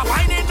go. I'm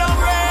winding down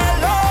real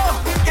low.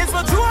 It's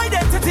my true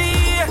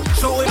identity,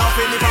 showing up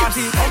in the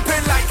party,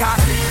 pumping like a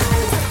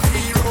hero.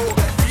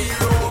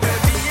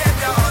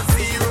 Behavior on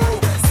zero.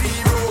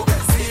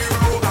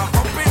 I'm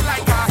pumping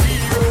like a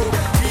hero.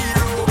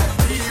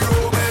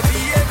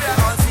 Behavior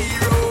on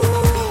zero.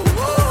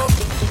 Whoa.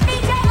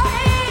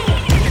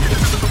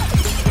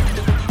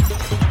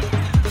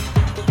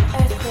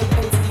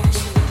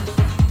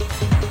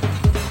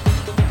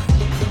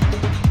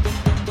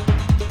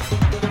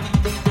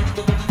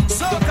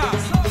 Soca.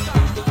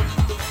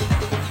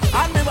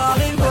 And me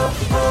ballin' go,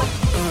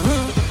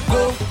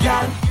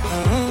 girl,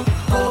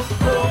 go.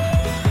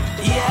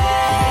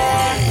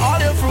 Yeah, all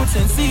your fruits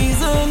in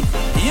season,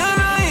 you're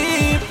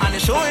ripe, and you're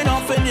showing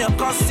off in your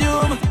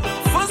costume.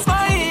 First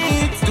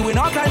fight, doing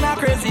all kind of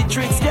crazy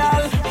tricks,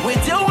 girl,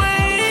 with your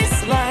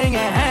waistline.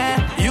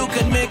 You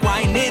can make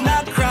wine in a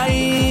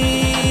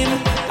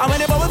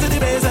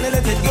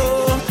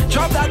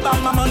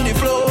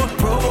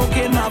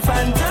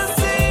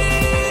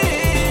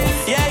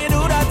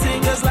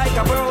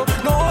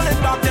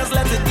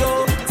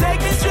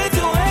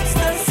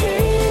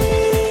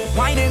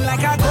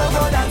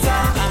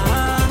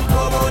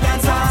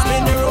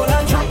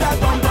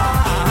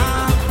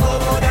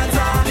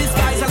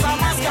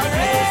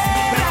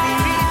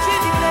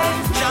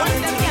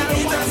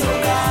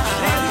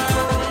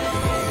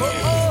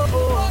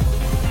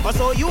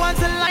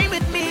line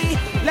with me.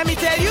 Let me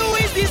tell you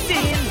is the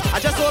scene. I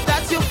just hope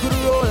that you could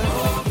roll.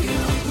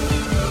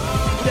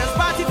 Just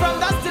party from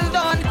dusk till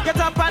dawn. Get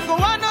up and go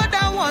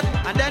another one.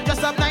 And then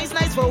dress up nice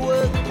for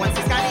work. Once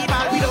it's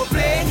carnival, we don't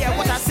play. Hear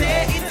what I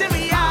say. It's in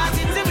me heart,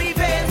 it's in me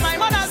veins. My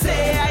mother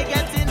say I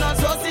get it on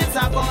so since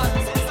I born.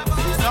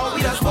 Now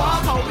we just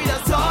walk, how we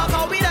just talk,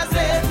 how we just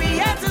live. We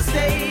here to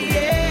stay,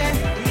 yeah.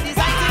 We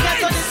decide to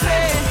get on this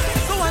way.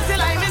 So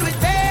until I'm in with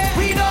them,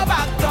 we don't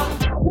back down.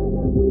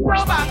 We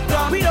don't back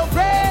down. We don't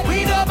pray.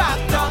 We don't back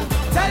down.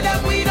 Tell them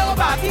we don't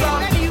back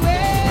down.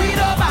 Anyway, we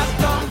don't back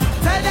down.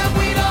 Tell them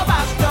we don't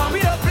back down. We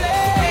don't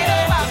play. We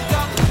don't back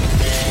down.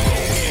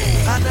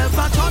 I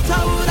never thought I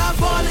would have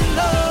fallen in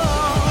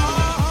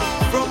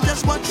love from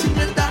just watching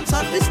the dance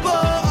on this board.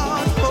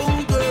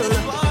 Oh girl,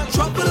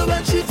 trouble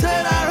when she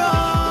turn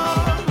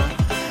around,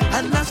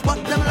 and that's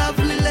what them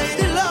lovely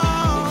lady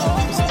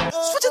loves.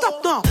 Switch it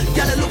up now,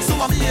 girl, it looks so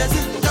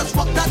amazing. Just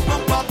walk that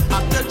bumper,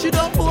 I tell you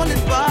don't hold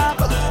it back.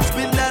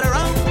 Spin that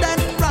around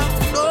and round.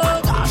 Oh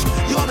gosh,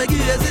 you are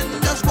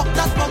amazing. Just walk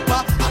that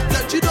bumper, I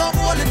tell you don't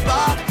hold it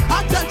back.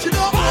 I tell you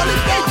don't hold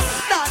it back.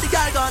 Now the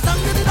guy gone down,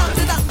 down, down,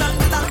 down, down,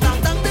 down,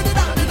 down, down.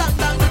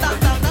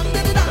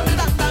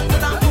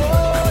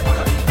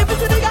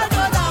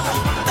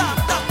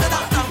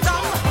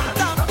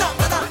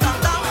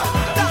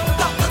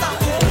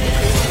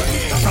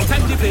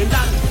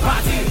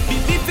 Party,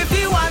 beat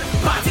 51,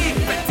 party,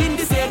 wet in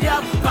the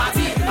stadium,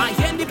 party, I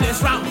hear the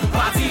place round,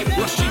 party,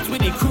 rush it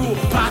with the crew,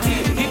 party,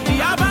 hit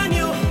the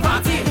avenue,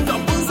 party,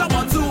 doubles up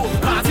on two,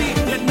 party,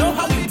 they know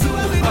how we do,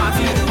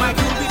 party, my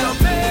crew be don't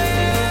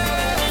play,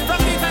 from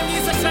the time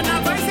you section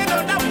of voice, you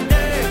know that we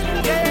day,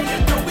 yeah, you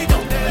know we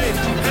don't play,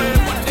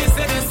 what they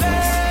say,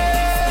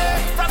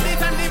 from the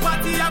time the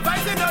party of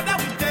voice, you know that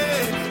we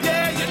day,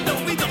 yeah, you know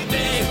we don't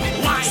play,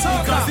 why?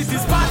 Because this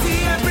is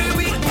party every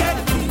weekend,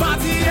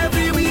 party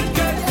every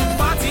weekend.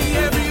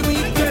 Every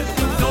weekend,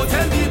 don't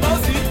tell me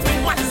about it.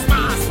 When it's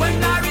mass,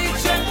 when I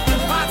reach it.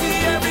 Party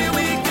every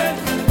weekend,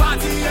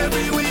 party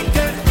every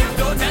weekend.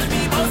 Don't tell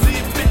me about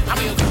it. I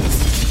will do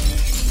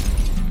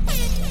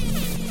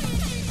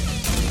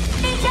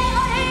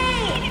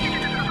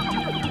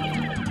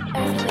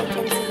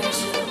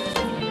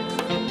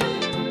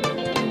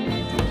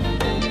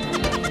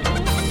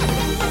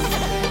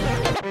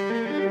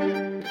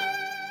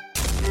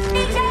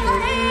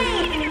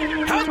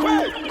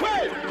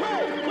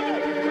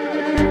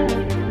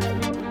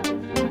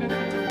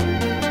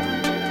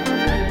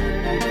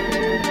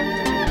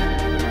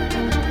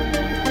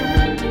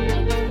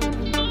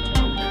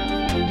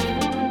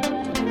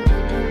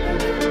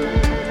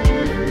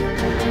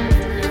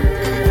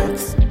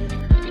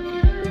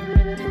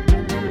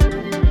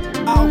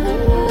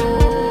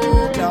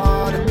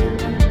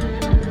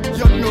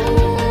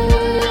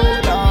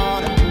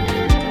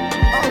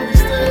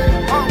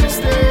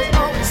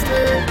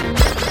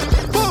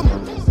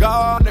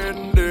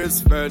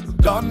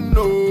don't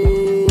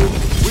know,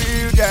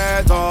 we'll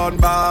get on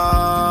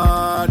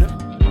bad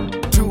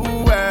to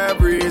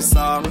every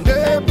song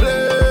they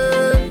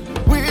play.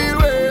 We'll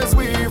raise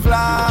we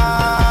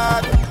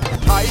flag.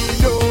 I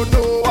don't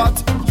know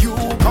what you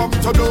come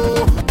to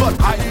do, but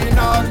I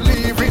not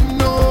leaving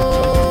no.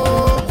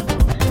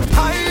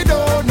 I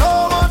don't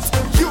know what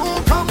you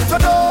come to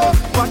do,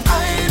 but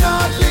I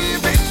not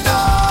leaving no.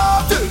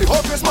 Till the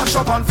hope is mash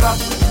up and flat.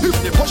 If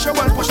they push you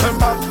well, push them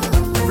back.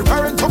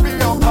 Preparing to be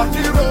up on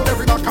the road,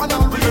 every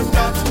bacchanal we in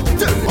that.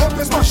 Till the hope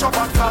is mash up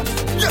and flat.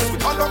 Yes, we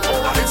can't look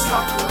over this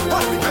flat.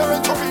 While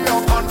preparing to be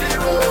up on the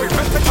road, we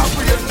better come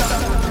we in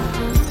that.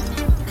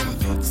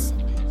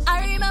 I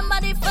remember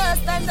the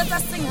first time that I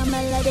sing a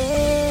melody.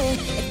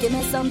 It gave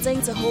me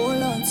something to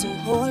hold on to,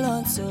 hold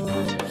on to.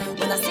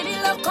 When I see the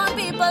look on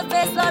people's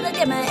face, Lord, it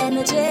give me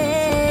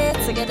energy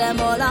to get them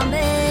all on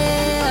me.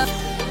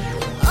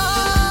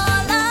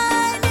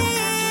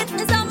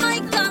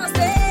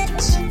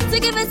 To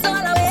give it all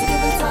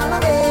away,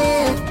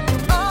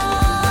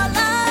 all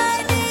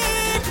I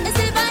need is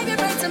the vibe you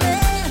bring to me,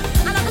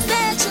 and I will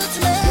stay true to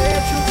me.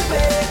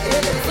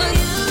 For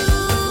you,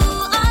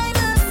 I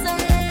will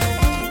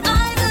sing, I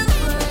will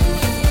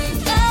bring,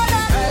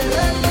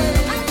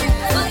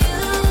 for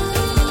you,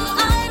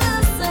 I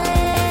will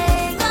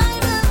sing, I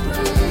will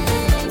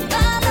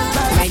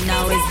bring. Right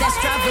now it's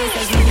Destra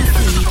versus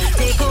Lucy.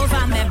 Take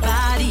over my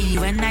body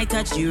when I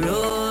touch the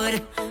road.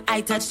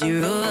 I touch the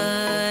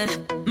road.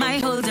 My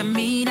whole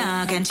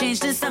demeanor can change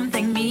to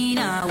something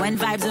meaner when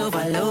vibes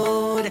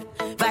overload.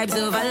 Vibes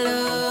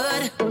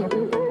overload.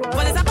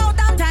 Well, it's about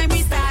that time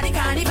we start the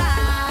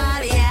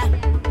carnival, yeah.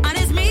 And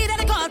it's me that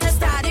they call to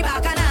start the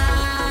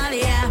bacchanal,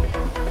 yeah.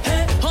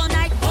 Hey, all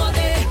night, all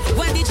day.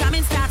 When the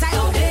jamming starts, I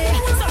all day.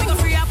 So we go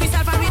free up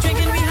ourselves and we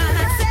drinking, we hand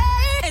and say,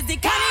 it's the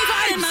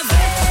carnival in my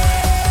vein.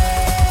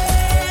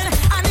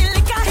 And the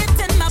liquor hit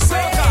in my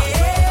brain.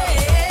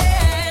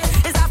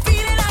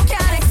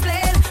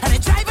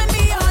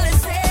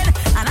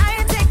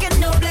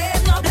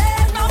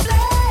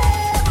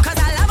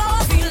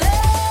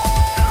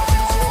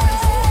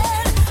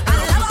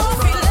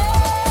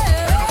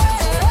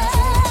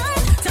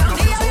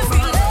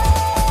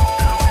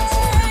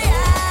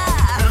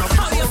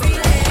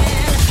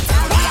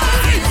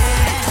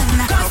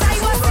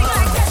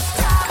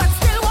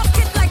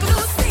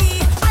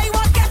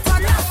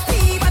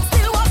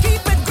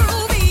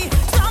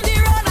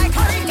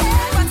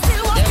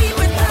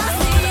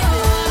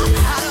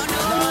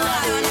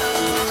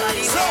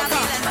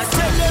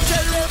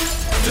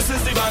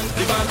 band,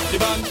 the band, the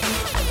band.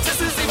 This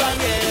is the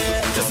band,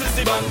 yeah. This is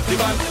the band, the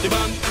band, the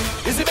band.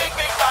 It's the big,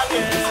 big band,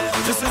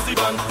 yeah. This is the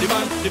band, the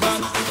band, the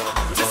band.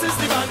 This is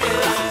the band,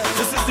 yeah.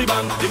 This is the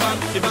band, the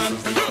band, the band.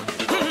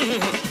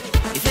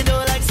 If you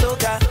don't like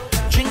soca,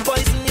 drink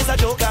poison is a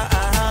joker.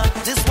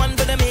 This one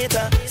for the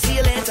meter, see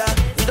you later.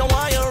 We don't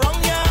want you wrong,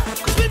 yeah.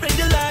 Cause we bring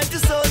the life to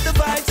soul the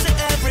vibes to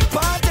every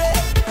party.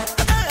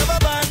 And I have a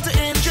band to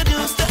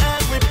introduce to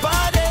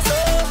everybody. So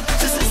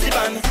this is the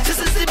band, this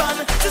is the band,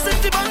 this is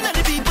the band that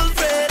the people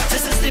afraid.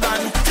 This is the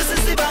band, this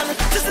is the band,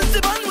 this is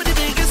the band with the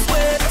biggest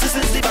weight. This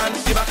is the band,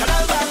 the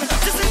bacchanal band.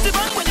 This is the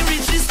band when you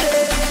reach the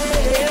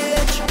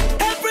stage.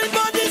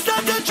 Everybody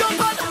start to jump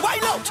on.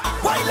 Wild out,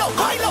 wild out,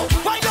 wild out,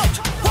 wild out,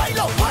 wild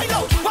out, wild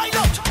out, wild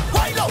out,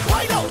 wild out,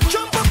 wild out.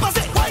 Jump up and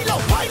say wild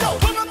out, wild out.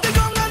 Bring up the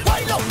ground and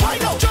wild out,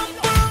 wild out. Jump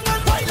around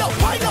and wild out,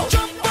 wild out.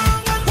 Jump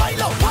around and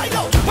wild out, wild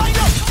out, wild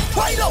out,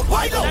 wild out,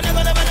 wild out.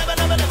 Never, never, never,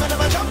 never, never,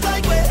 never jump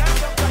like we.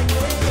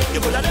 You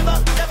could have never,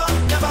 never,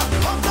 never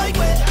pump like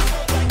we.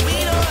 We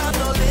don't have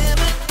no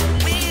limit.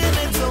 We in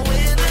it to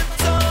win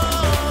it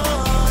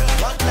all.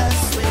 God bless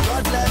me,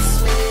 God bless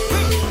me.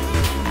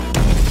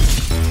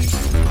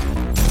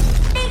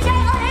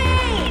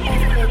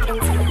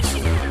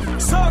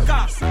 Soca.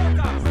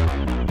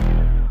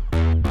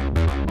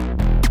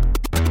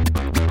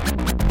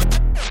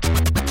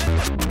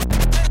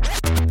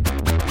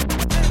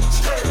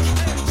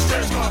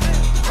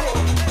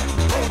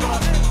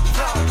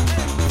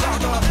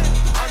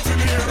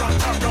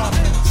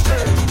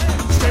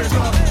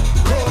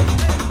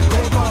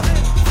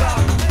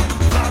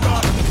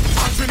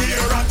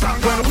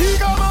 When we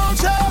come out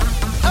here,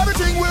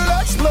 everything will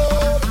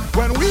explode.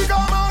 When we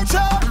come out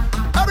here,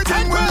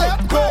 everything will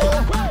let go.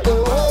 Oh,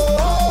 oh,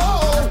 oh,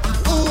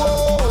 oh,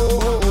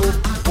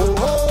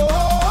 oh,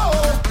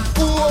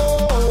 oh, oh.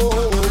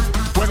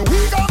 When we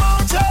come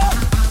out here,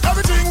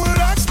 everything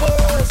will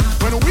explode.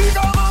 When we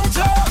come out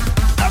here,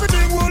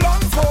 everything will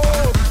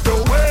unfold. The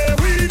way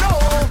we know,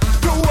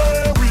 the way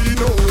we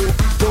know,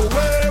 the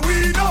way we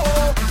know,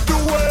 the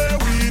way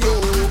we know.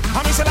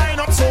 And we say line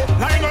up so,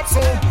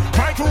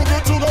 my crew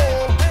good to go.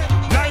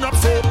 Line up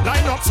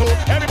so,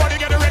 everybody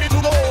get ready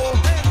to go.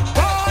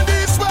 On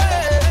this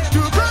way,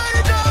 to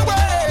break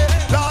away.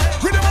 Lord,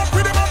 rhythm up,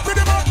 rhythm up,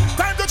 rhythm up.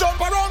 Time to jump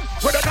around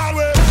with the car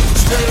way.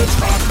 Stage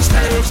rock,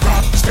 stage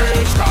rock,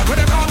 stage rock with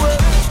the car way.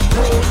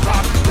 Road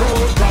rock,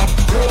 road rock,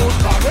 road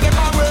rock with the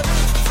car way.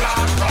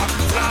 Flag rock,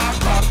 flag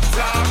rock,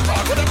 flag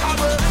rock with the car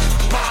way.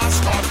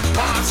 Mask rock,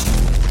 mask.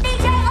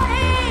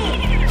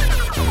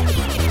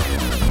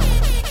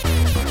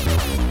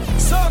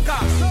 Soca.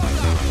 Soca.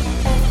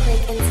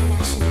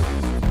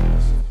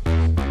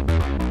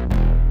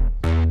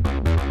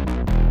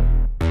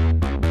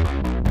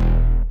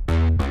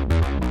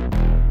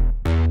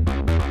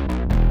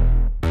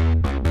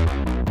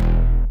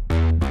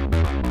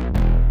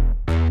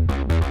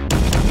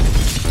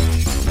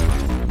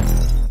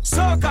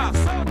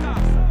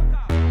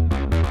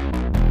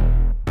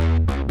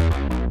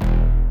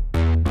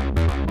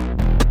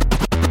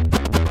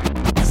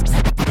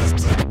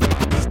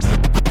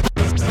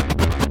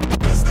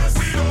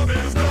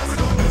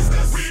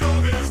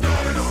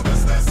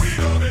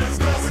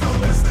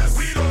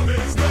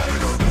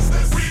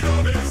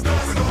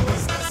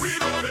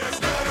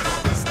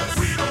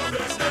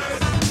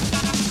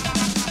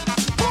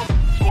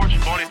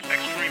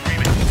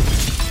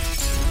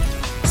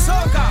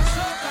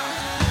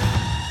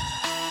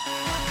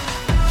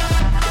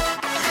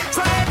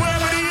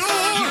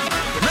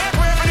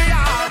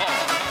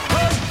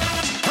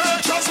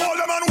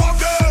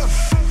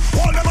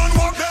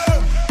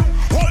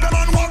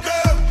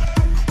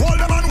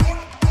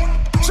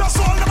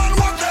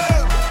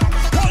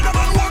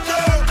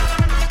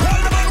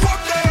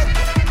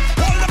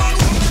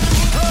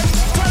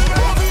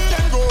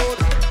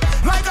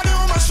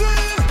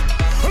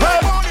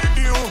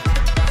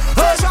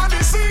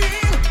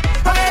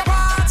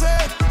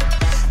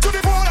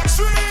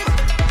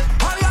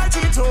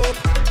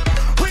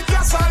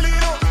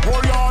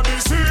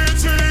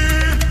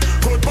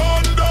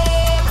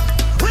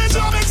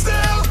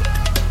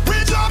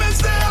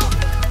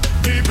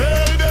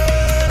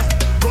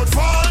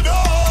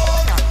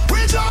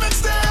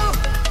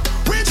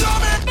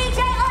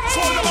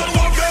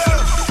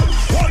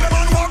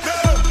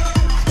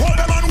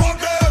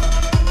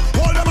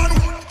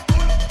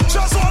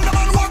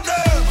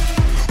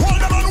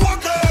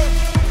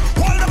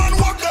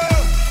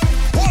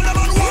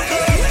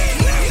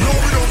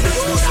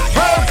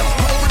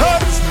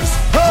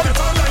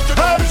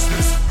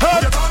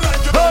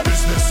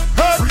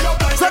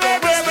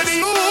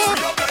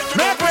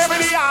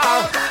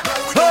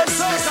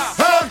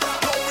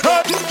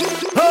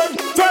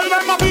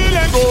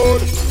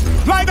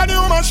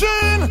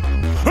 machine,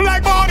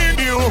 like morning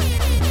dew,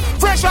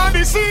 fresh on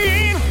the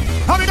scene.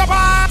 I make a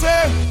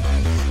party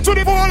to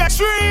the full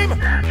extreme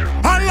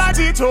and light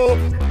it up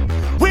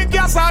with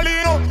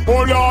gasoline.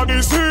 Oh Lord,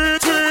 the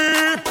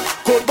city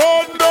could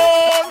burn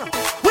down.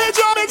 We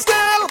jamming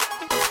still,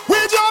 we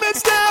jamming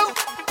still.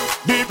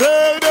 The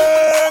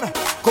building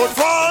could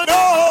fall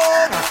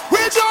down. We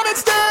jamming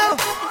still,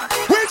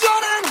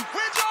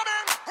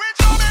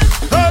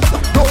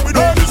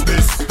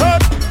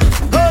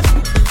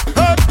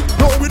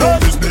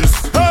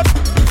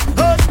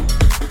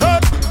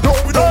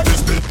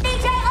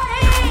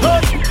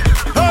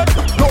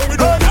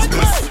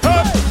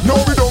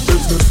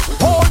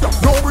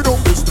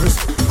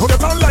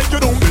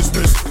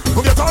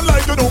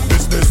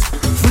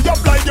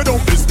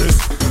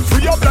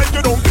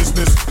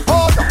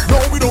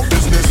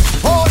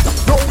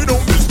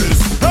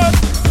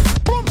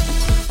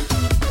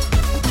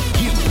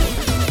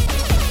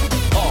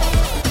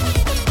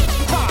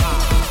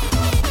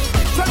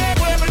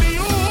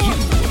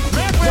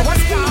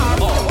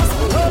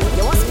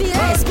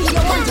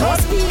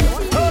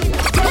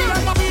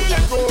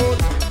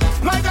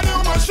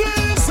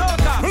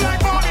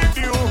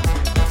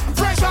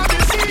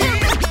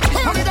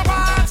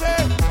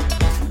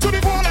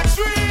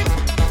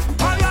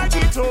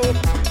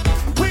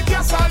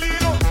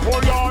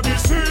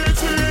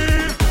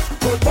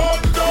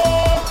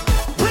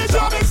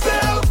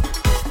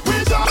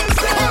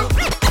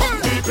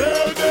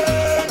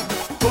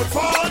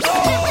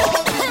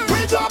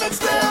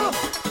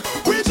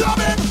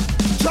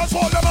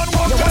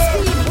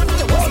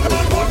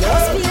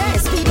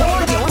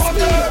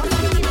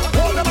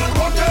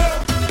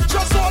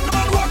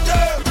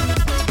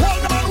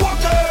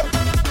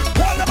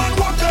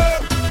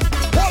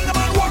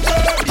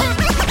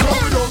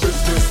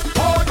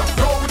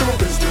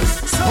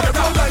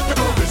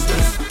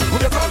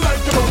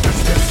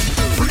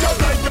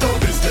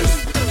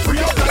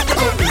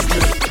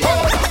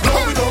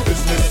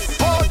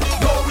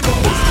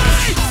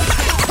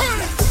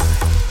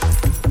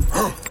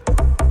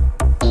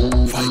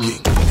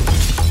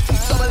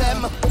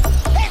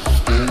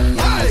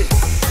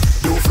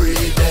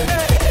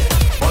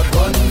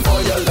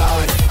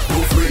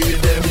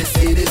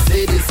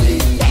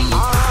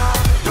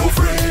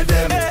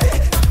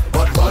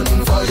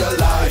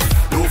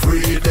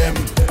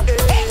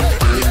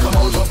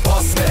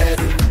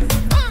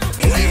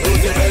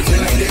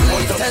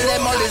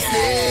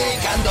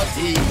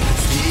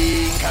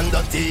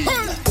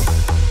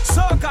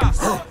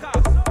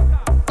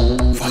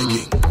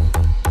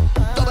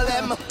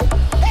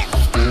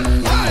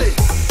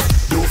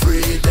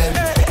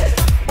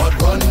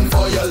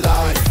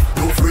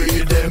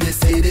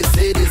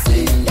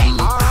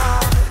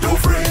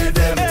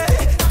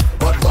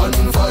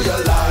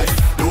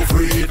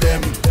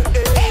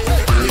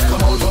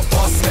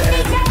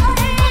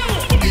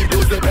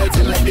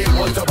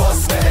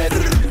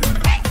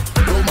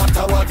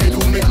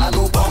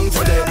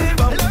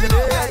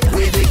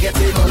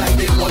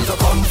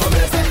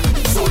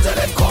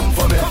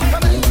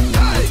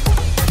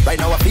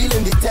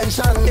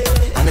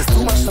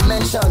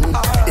 attention.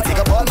 It take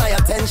up all my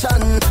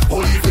attention.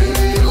 Olive,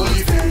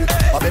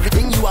 of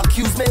everything you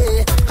accuse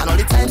me, and all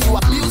the time you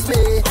abuse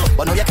me,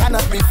 but no you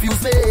cannot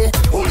refuse me.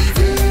 Olive,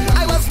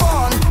 I was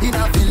born in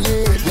a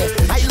village.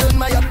 I learned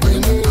my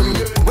upbringing,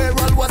 where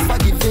all was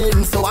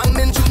forgiven. So I'm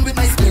in tune with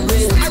my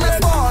spirit. I was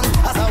born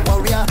as a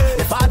warrior.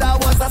 The father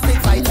was a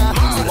snake fighter.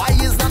 So why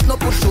is that no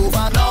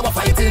pushover? Now we're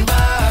fighting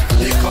back.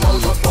 They come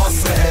out of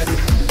boss head.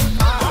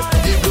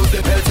 They blow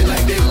the belting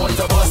like they want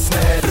to bust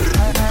head.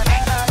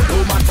 No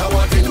matter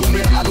what they do,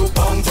 me I do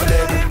bound for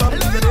them.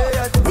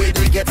 Where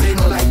they get in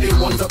like they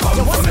want to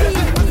come for me.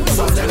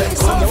 So tell them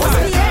come for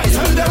me.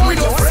 Tell them we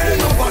don't afraid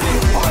nobody.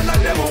 All of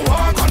them will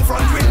walk on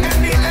front with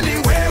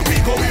anywhere we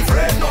go. We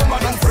afraid no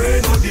man and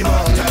afraid no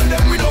demon. Tell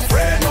them we don't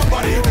afraid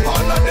nobody.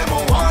 All of them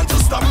will want to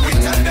stop. We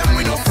tell them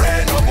we don't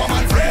afraid no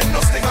woman, afraid no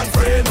sting and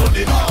afraid no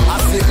demon. I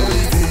say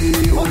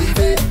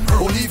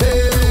Olive,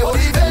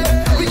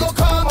 we go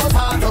come out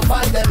hard to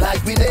fight them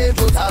like we name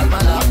total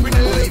man.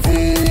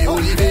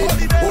 Olive,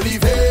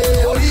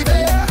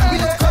 we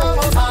go come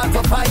out hard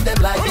to fight them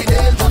like we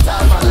name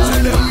total man.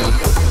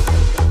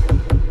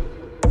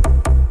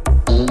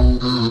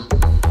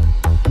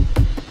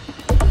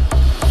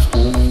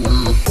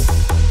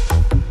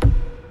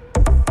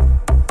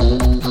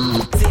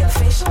 The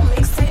official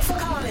mixtape for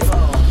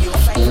Carnival. Your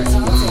favorite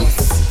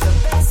artists, the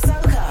best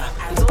soca,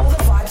 and all the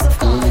vibes of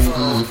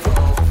Carnival.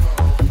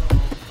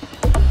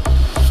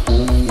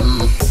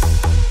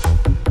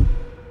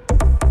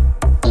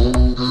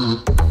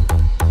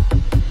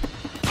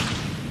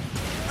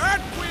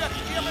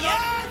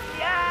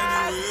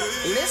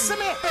 Listen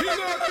me.